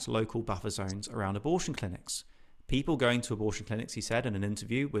 has backed local buffer zones around abortion clinics. People going to abortion clinics, he said in an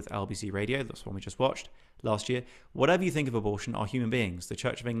interview with LBC Radio, that's one we just watched last year, whatever you think of abortion, are human beings. The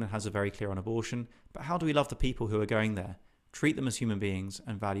Church of England has a very clear on abortion, but how do we love the people who are going there? Treat them as human beings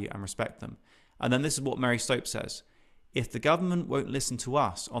and value and respect them. And then this is what Mary Stopes says. If the government won't listen to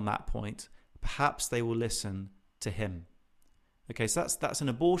us on that point, perhaps they will listen to him. Okay, so that's an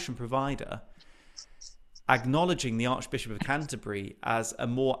abortion provider acknowledging the Archbishop of Canterbury as a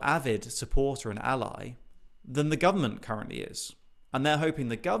more avid supporter and ally than the government currently is. And they're hoping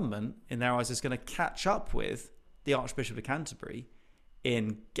the government, in their eyes, is going to catch up with the Archbishop of Canterbury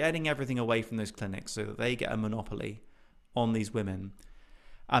in getting everything away from those clinics so that they get a monopoly on these women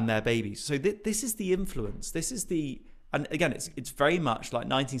and their babies. So this is the influence. This is the... And again, it's very much like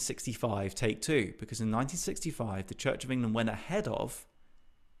 1965 take two, because in 1965, the Church of England went ahead of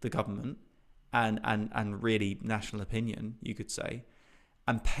the government and really national opinion, you could say,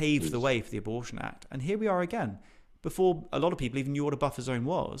 and paved the way for the Abortion Act. And here we are again, before a lot of people even knew what a buffer zone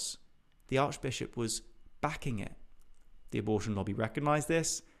was, the Archbishop was backing it. The abortion lobby recognised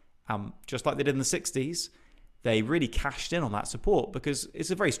this, just like they did in the 60s. They really cashed in on that support because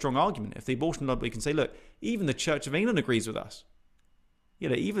it's a very strong argument. If the abortion lobby can say, look, even the Church of England agrees with us.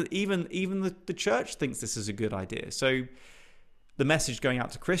 Even the church thinks this is a good idea. So the message going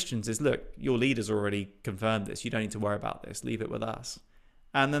out to Christians is, look, your leaders already confirmed this. You don't need to worry about this. Leave it with us.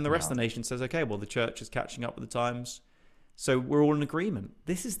 And then the rest of the nation says, okay, well, the church is catching up with the times. So we're all in agreement.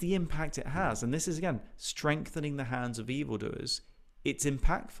 This is the impact it has. And this is, again, strengthening the hands of evildoers. It's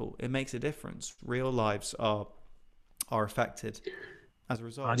impactful. It makes a difference. Real lives are affected as a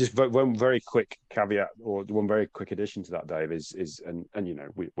result. Just one very quick caveat, or one very quick addition to that, Dave, is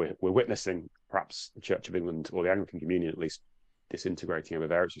we're witnessing perhaps the Church of England, or the Anglican Communion at least, disintegrating over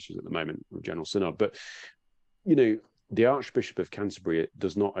various issues at the moment with General Synod. But the Archbishop of Canterbury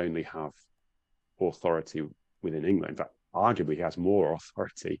does not only have authority within England. In fact, arguably he has more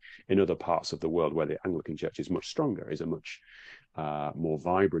authority in other parts of the world where the Anglican Church is much stronger, is a much more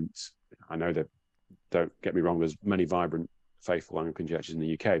vibrant. I know that, don't get me wrong, there's many vibrant, faithful Anglican churches in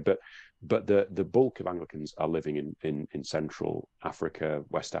the UK, but the bulk of Anglicans are living in Central Africa,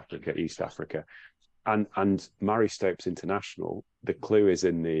 West Africa, East Africa, and Mary Stopes International. The clue is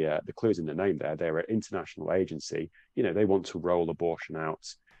in the name there. They're an international agency. They want to roll abortion out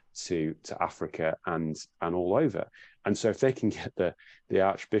to Africa and all over. And so if they can get the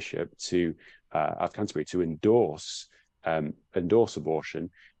Archbishop of Canterbury to endorse abortion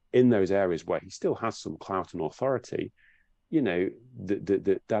in those areas where he still has some clout and authority,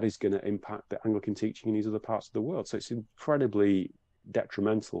 that is going to impact the Anglican teaching in these other parts of the world. So it's incredibly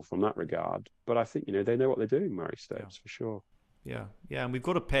detrimental from that regard. But I think, they know what they're doing, Mary Stopes, for sure. Yeah. And we've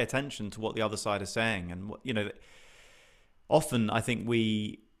got to pay attention to what the other side is saying. And, often I think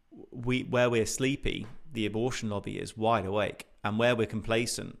we where we're sleepy, the abortion lobby is wide awake. And where we're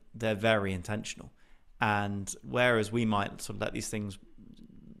complacent, they're very intentional. And whereas we might sort of let these things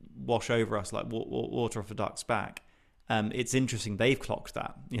wash over us like water off a duck's back, it's interesting they've clocked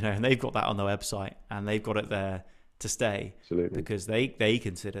that, and they've got that on their website, and they've got it there to stay. Absolutely. Because they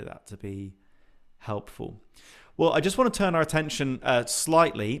consider that to be helpful. Well, I just want to turn our attention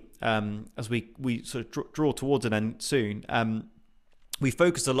slightly as we sort of draw towards an end soon. We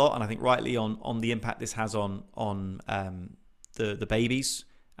focused a lot, and I think rightly, on the impact this has on the babies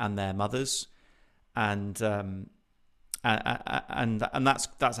and their mothers, and that's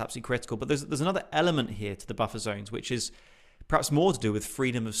absolutely critical. But there's another element here to the buffer zones, which is perhaps more to do with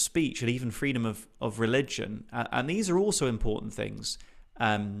freedom of speech and even freedom of religion. And these are also important things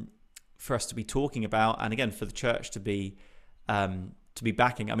for us to be talking about, and again for the church to be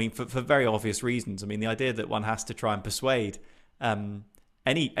backing. I mean, for very obvious reasons. I mean, the idea that one has to try and persuade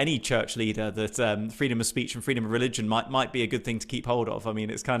any church leader that freedom of speech and freedom of religion might be a good thing to keep hold of. I mean,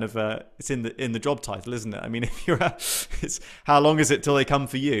 it's kind of it's in the job title, isn't it? I mean, if you're it's how long is it till they come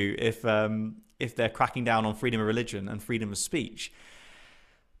for you if they're cracking down on freedom of religion and freedom of speech?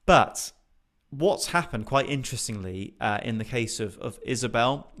 But what's happened, quite interestingly, in the case of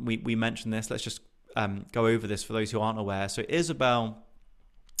Isabel, we mentioned this. Let's just go over this for those who aren't aware. So Isabel,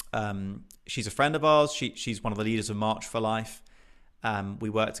 she's a friend of ours. She's one of the leaders of March for Life. We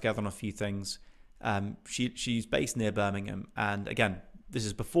work together on a few things. She's based near Birmingham, and again, this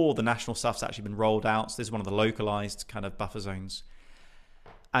is before the national stuff's actually been rolled out. So this is one of the localized kind of buffer zones.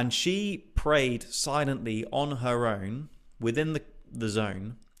 And she prayed silently on her own within the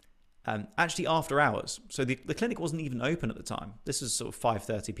zone, actually after hours. So the clinic wasn't even open at the time. This is sort of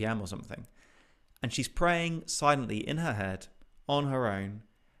 5:30 p.m. or something. And she's praying silently in her head on her own,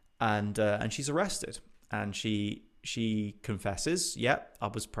 and she's arrested. And she confesses, yep, I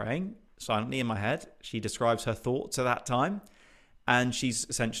was praying silently in my head. She describes her thoughts at that time, and she's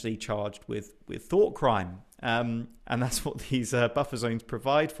essentially charged with thought crime. And that's what these buffer zones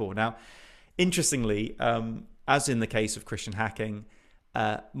provide for. Now, interestingly, as in the case of Christian hacking,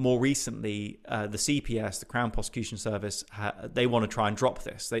 more recently, the CPS, the Crown Prosecution Service, they want to try and drop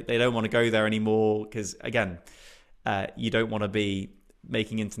this. They don't want to go there anymore because, again, you don't want to be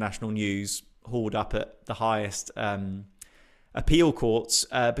making international news hauled up at the highest appeal courts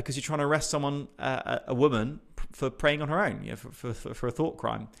because you're trying to arrest someone, a woman, for praying on her own, for a thought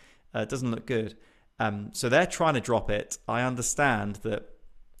crime. It doesn't look good. So they're trying to drop it. I understand that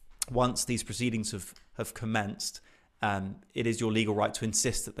once these proceedings have commenced, it is your legal right to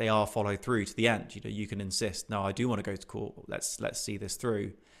insist that they are followed through to the end. You can insist, no, I do want to go to court. Let's see this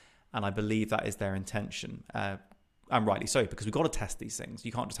through. And I believe that is their intention. And rightly so, because we've got to test these things.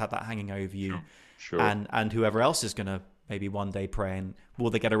 You can't just have that hanging over you. Sure. And whoever else is going to maybe one day pray, and will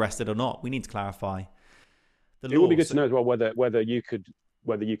they get arrested or not? We need to clarify It would be good to know as well whether you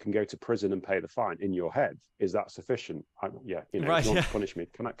can go to prison and pay the fine in your head. Is that sufficient? Right, not to punish me.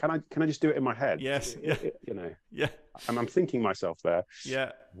 Can I just do it in my head? Yes, yeah. I'm thinking myself there.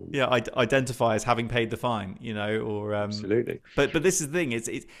 Yeah. I identify as having paid the fine, or absolutely. But this is the thing. It's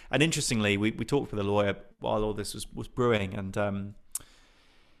and interestingly, we talked with a lawyer while all this was brewing, and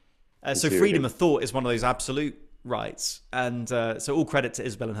so freedom of thought is one of those absolute rights, and so all credit to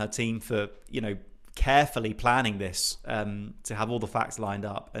Isabel and her team for carefully planning this to have all the facts lined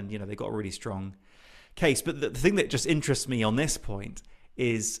up, and they got a really strong case. But the thing that just interests me on this point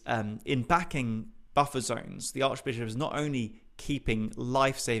is in backing buffer zones, the Archbishop is not only keeping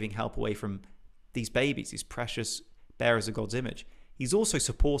life-saving help away from these babies, these precious bearers of God's image, he's also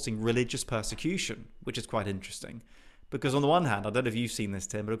supporting religious persecution, which is quite interesting. Because on the one hand, I don't know if you've seen this,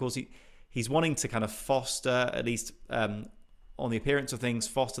 Tim, but of course he's wanting to kind of foster, at least on the appearance of things,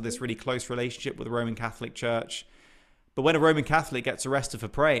 foster this really close relationship with the Roman Catholic Church. But when a Roman Catholic gets arrested for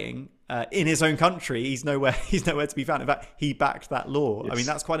praying in his own country, he's nowhere to be found. In fact, he backed that law. Yes. I mean,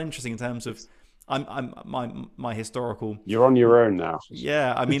 that's quite interesting in terms of my historical. You're on your own now.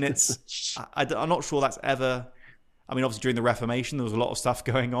 Yeah, I mean, I'm not sure that's ever. I mean, obviously during the Reformation there was a lot of stuff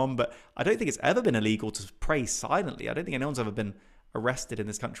going on, but I don't think it's ever been illegal to pray silently. I don't think anyone's ever been arrested in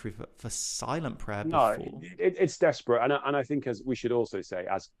this country for silent prayer before. No, it's desperate, and I think, as we should also say,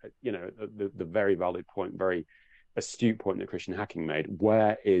 as the very valid point, very astute point that Christian Hacking made.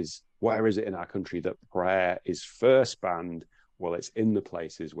 Where is it in our country that prayer is first banned? Well, it's in the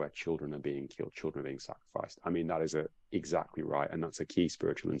places where children are being killed, children are being sacrificed. I mean, that is exactly right, and that's a key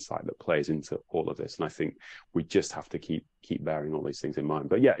spiritual insight that plays into all of this. And I think we just have to keep bearing all these things in mind.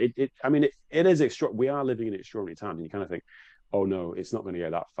 But yeah, it is extra. We are living in extraordinary times, and you kind of think, oh no, it's not going to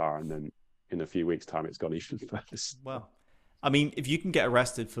go that far, and then in a few weeks' time, it's gone even further. Well, I mean, if you can get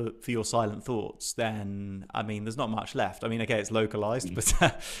arrested for your silent thoughts, then I mean, there's not much left. I mean, okay, it's localized,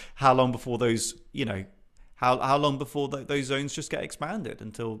 but how long before those, How long before those zones just get expanded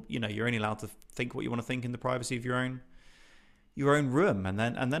until you're only allowed to think what you want to think in the privacy of your own room, and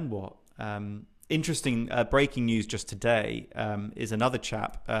then what? Interesting breaking news just today is another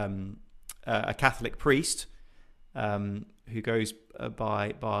chap, a Catholic priest who goes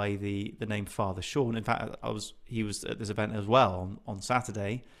by the name Father Sean. In fact, he was at this event as well on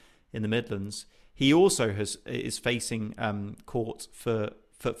Saturday in the Midlands. He also is facing court for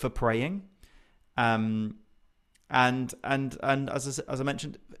praying. And as I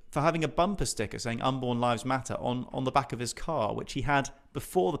mentioned, for having a bumper sticker saying "Unborn Lives Matter" on the back of his car, which he had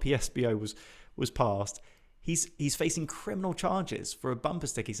before the PSBO was passed, he's facing criminal charges for a bumper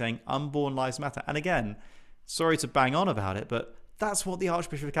sticker saying "Unborn Lives Matter." And again, sorry to bang on about it, but that's what the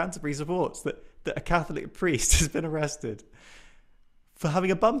Archbishop of Canterbury supports, that a Catholic priest has been arrested for having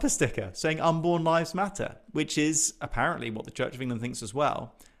a bumper sticker saying "Unborn Lives Matter," which is apparently what the Church of England thinks as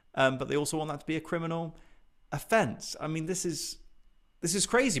well. But they also want that to be a criminal offence. I mean, this is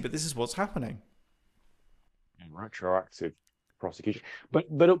crazy, but this is what's happening. Retroactive prosecution, but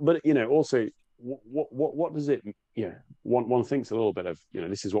also what does it? One thinks a little bit of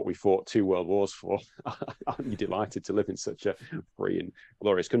this is what we fought 2 world wars for. Aren't you delighted to live in such a free and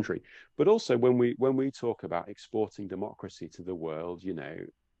glorious country? But also when we talk about exporting democracy to the world, the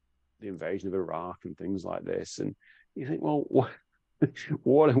invasion of Iraq and things like this, and you think, well,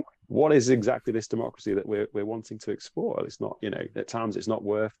 what is exactly this democracy that we're wanting to export? It's not, at times it's not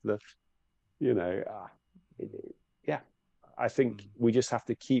worth the, I think we just have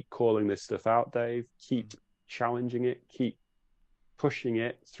to keep calling this stuff out, Dave, keep challenging it, keep pushing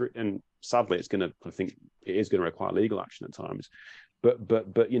it through. And sadly, I think it is going to require legal action at times, but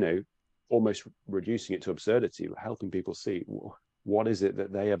almost reducing it to absurdity, helping people see what is it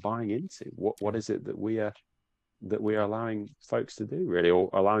that they are buying into? What is it that we are allowing folks to do, really,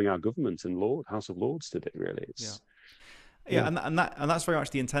 or allowing our government and House of Lords to do, really? And that's very much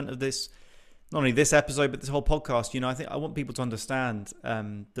the intent of this, not only this episode but this whole podcast. I think I want people to understand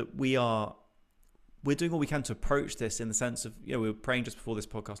that we're doing all we can to approach this in the sense of, we were praying just before this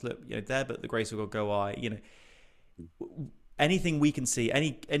podcast, look, there but the grace of God go I, anything we can see,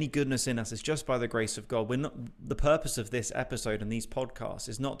 any goodness in us is just by the grace of God. We're not, the purpose of this episode and these podcasts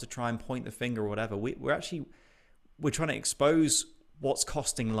is not to try and point the finger or whatever. We're trying to expose what's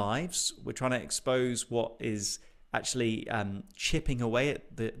costing lives. We're trying to expose what is actually chipping away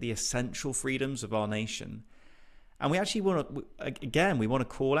at the essential freedoms of our nation. And we actually want to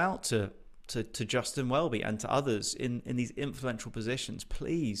call out to Justin Welby and to others in these influential positions.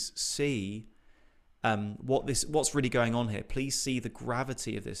 Please see what's really going on here. Please see the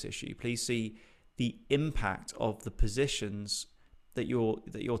gravity of this issue. Please see the impact of the positions that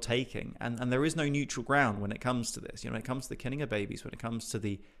you're taking, and there is no neutral ground when it comes to this. When it comes to the killing of babies, when it comes to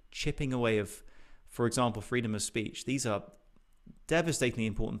the chipping away of, for example, freedom of speech, these are devastatingly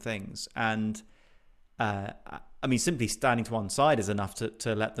important things. And I mean, simply standing to one side is enough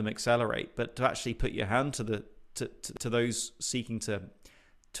to let them accelerate, but to actually put your hand to those seeking to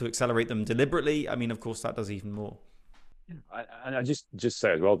accelerate them deliberately, I mean, of course, that does even more. And I just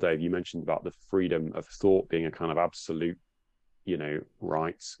say as well, Dave, you mentioned about the freedom of thought being a kind of absolute,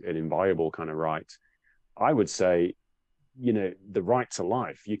 right, an inviolable kind of right. I would say, the right to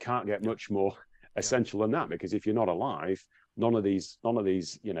life, you can't get much more essential than that, because if you're not alive, none of these,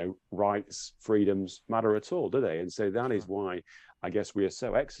 rights, freedoms matter at all, do they? And so that is why I guess we are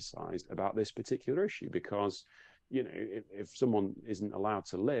so exercised about this particular issue, because, if someone isn't allowed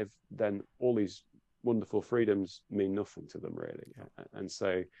to live, then all these wonderful freedoms mean nothing to them, really. And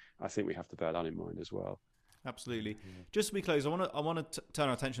so I think we have to bear that in mind as well. Absolutely. Just as we close, I want to turn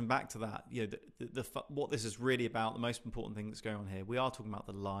our attention back to that. What this is really about, the most important thing that's going on here. We are talking about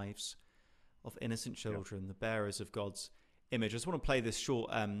the lives of innocent children, the bearers of God's image. I just want to play this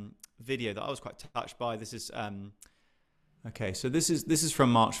short video that I was quite touched by. This is okay. So this is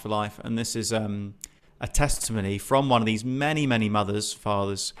from March for Life, and this is a testimony from one of these many mothers,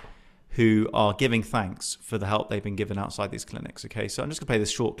 fathers, who are giving thanks for the help they've been given outside these clinics. Okay, so I'm just going to play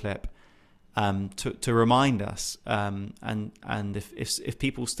this short clip to remind us, and if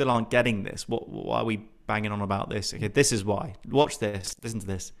people still aren't getting this, why are we banging on about this? Okay, this is why. Watch this. Listen to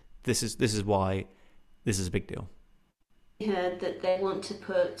this. This is why this is a big deal. We heard that they want to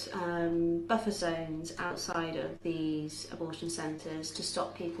put buffer zones outside of these abortion centres to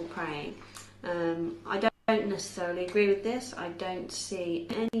stop people praying. I don't necessarily agree with this. I don't see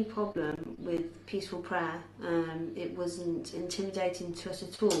any problem with peaceful prayer. It wasn't intimidating to us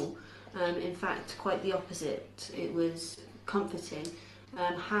at all. In fact, quite the opposite. It was comforting.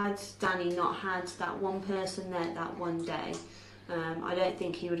 Had Danny not had that one person there that one day, I don't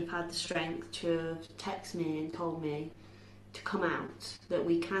think he would have had the strength to have texted me and told me to come out, that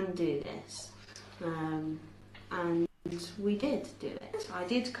we can do this. And we did do it. I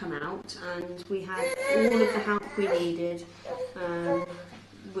did come out, and we had all of the help we needed,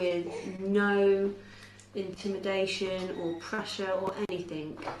 with no intimidation or pressure or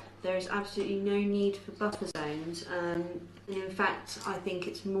anything. There is absolutely no need for buffer zones, and in fact I think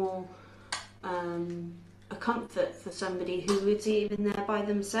it's more a comfort for somebody who is even there by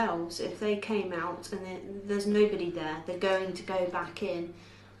themselves. If they came out and there's nobody there, they're going to go back in,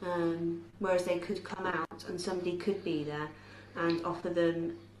 whereas they could come out and somebody could be there and offer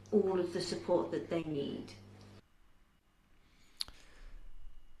them all of the support that they need.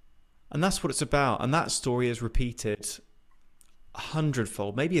 And that's what it's about. And that story is repeated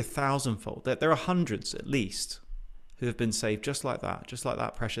 100-fold, maybe 1,000-fold. There are hundreds at least who have been saved just like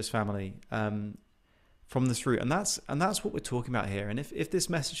that precious family, from this route. And that's what we're talking about here. And if this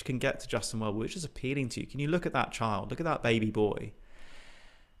message can get to Justin Welby, which is appealing to you, can you look at that child, look at that baby boy,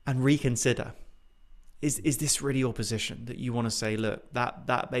 and reconsider, is this really your position, that you want to say, look,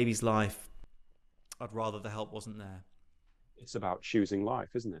 that baby's life, I'd rather the help wasn't there? It's about choosing life,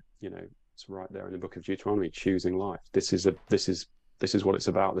 isn't it? It's right there in the book of Deuteronomy, choosing life. This is what it's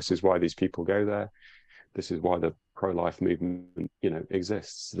about. This is why these people go there. This is why the pro-life movement,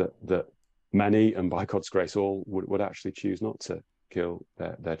 exists, that many, and by God's grace all, would actually choose not to kill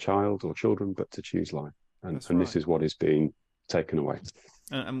their child or children, but to choose life. And this is what is being taken away.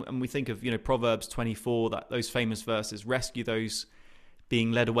 And we think of, Proverbs 24, those famous verses, rescue those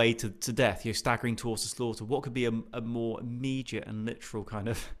being led away to death, staggering towards the slaughter. What could be a more immediate and literal kind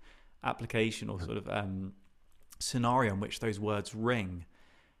of application or sort of scenario in which those words ring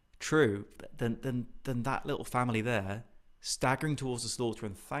true than that little family there staggering towards the slaughter,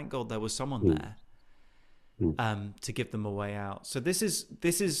 and thank God there was someone there to give them a way out. So this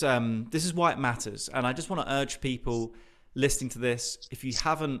is why it matters. And I just want to urge people listening to this, if you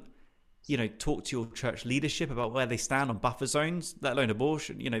haven't talked to your church leadership about where they stand on buffer zones, let alone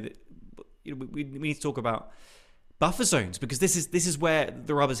abortion, we need to talk about buffer zones, because this is where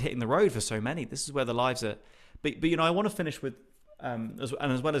the rubber's hitting the road for so many. This is where the lives are. But I want to finish with, as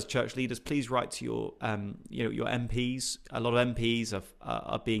well as church leaders, please write to your your MPs. A lot of MPs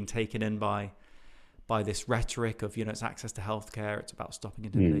are being taken in by this rhetoric of it's access to healthcare, it's about stopping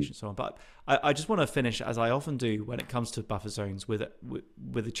intimidation, so on. But I just want to finish, as I often do when it comes to buffer zones, with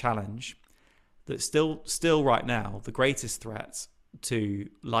a challenge that still right now the greatest threat to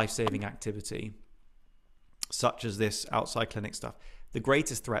life-saving activity, such as this outside clinic stuff, the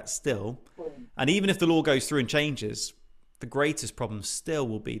greatest threat still, and even if the law goes through and changes, the greatest problem still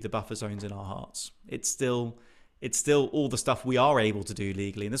will be the buffer zones in our hearts. It's still it's still all the stuff we are able to do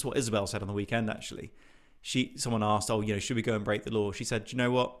legally. And this is what Isabel said on the weekend, actually. Someone asked, should we go and break the law? She said, you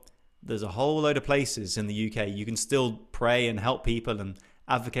know what? There's a whole load of places in the UK you can still pray and help people and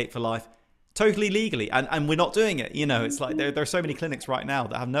advocate for life totally legally. And we're not doing it. It's like there are so many clinics right now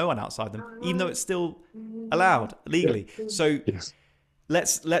that have no one outside them, even though it's still allowed legally. So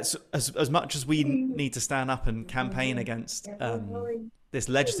let's as much as we need to stand up and campaign against this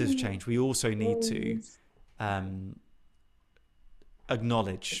legislative change, we also need to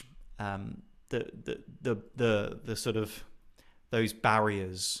acknowledge the sort of those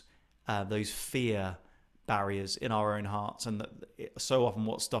barriers, those fear barriers in our own hearts, and that so often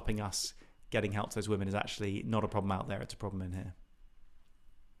what's stopping us getting help to those women is actually not a problem out there; it's a problem in here.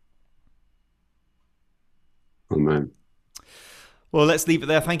 Amen. Well, let's leave it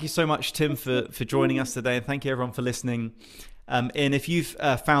there. Thank you so much, Tim, for joining us today, and thank you everyone for listening. And if you've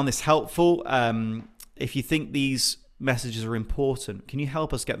found this helpful, if you think these messages are important, can you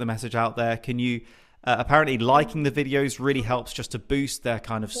help us get the message out there? Can you apparently liking the videos really helps just to boost their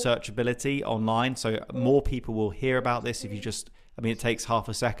kind of searchability online, so more people will hear about this. If you just, it takes half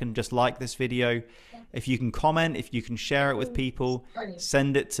a second, just like this video. If you can comment, if you can share it with people,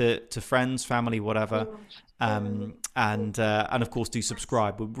 send it to friends, family, whatever. And of course, do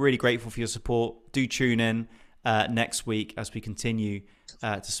subscribe. We're really grateful for your support. Do tune in next week as we continue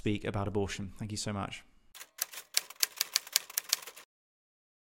to speak about abortion. Thank you so much.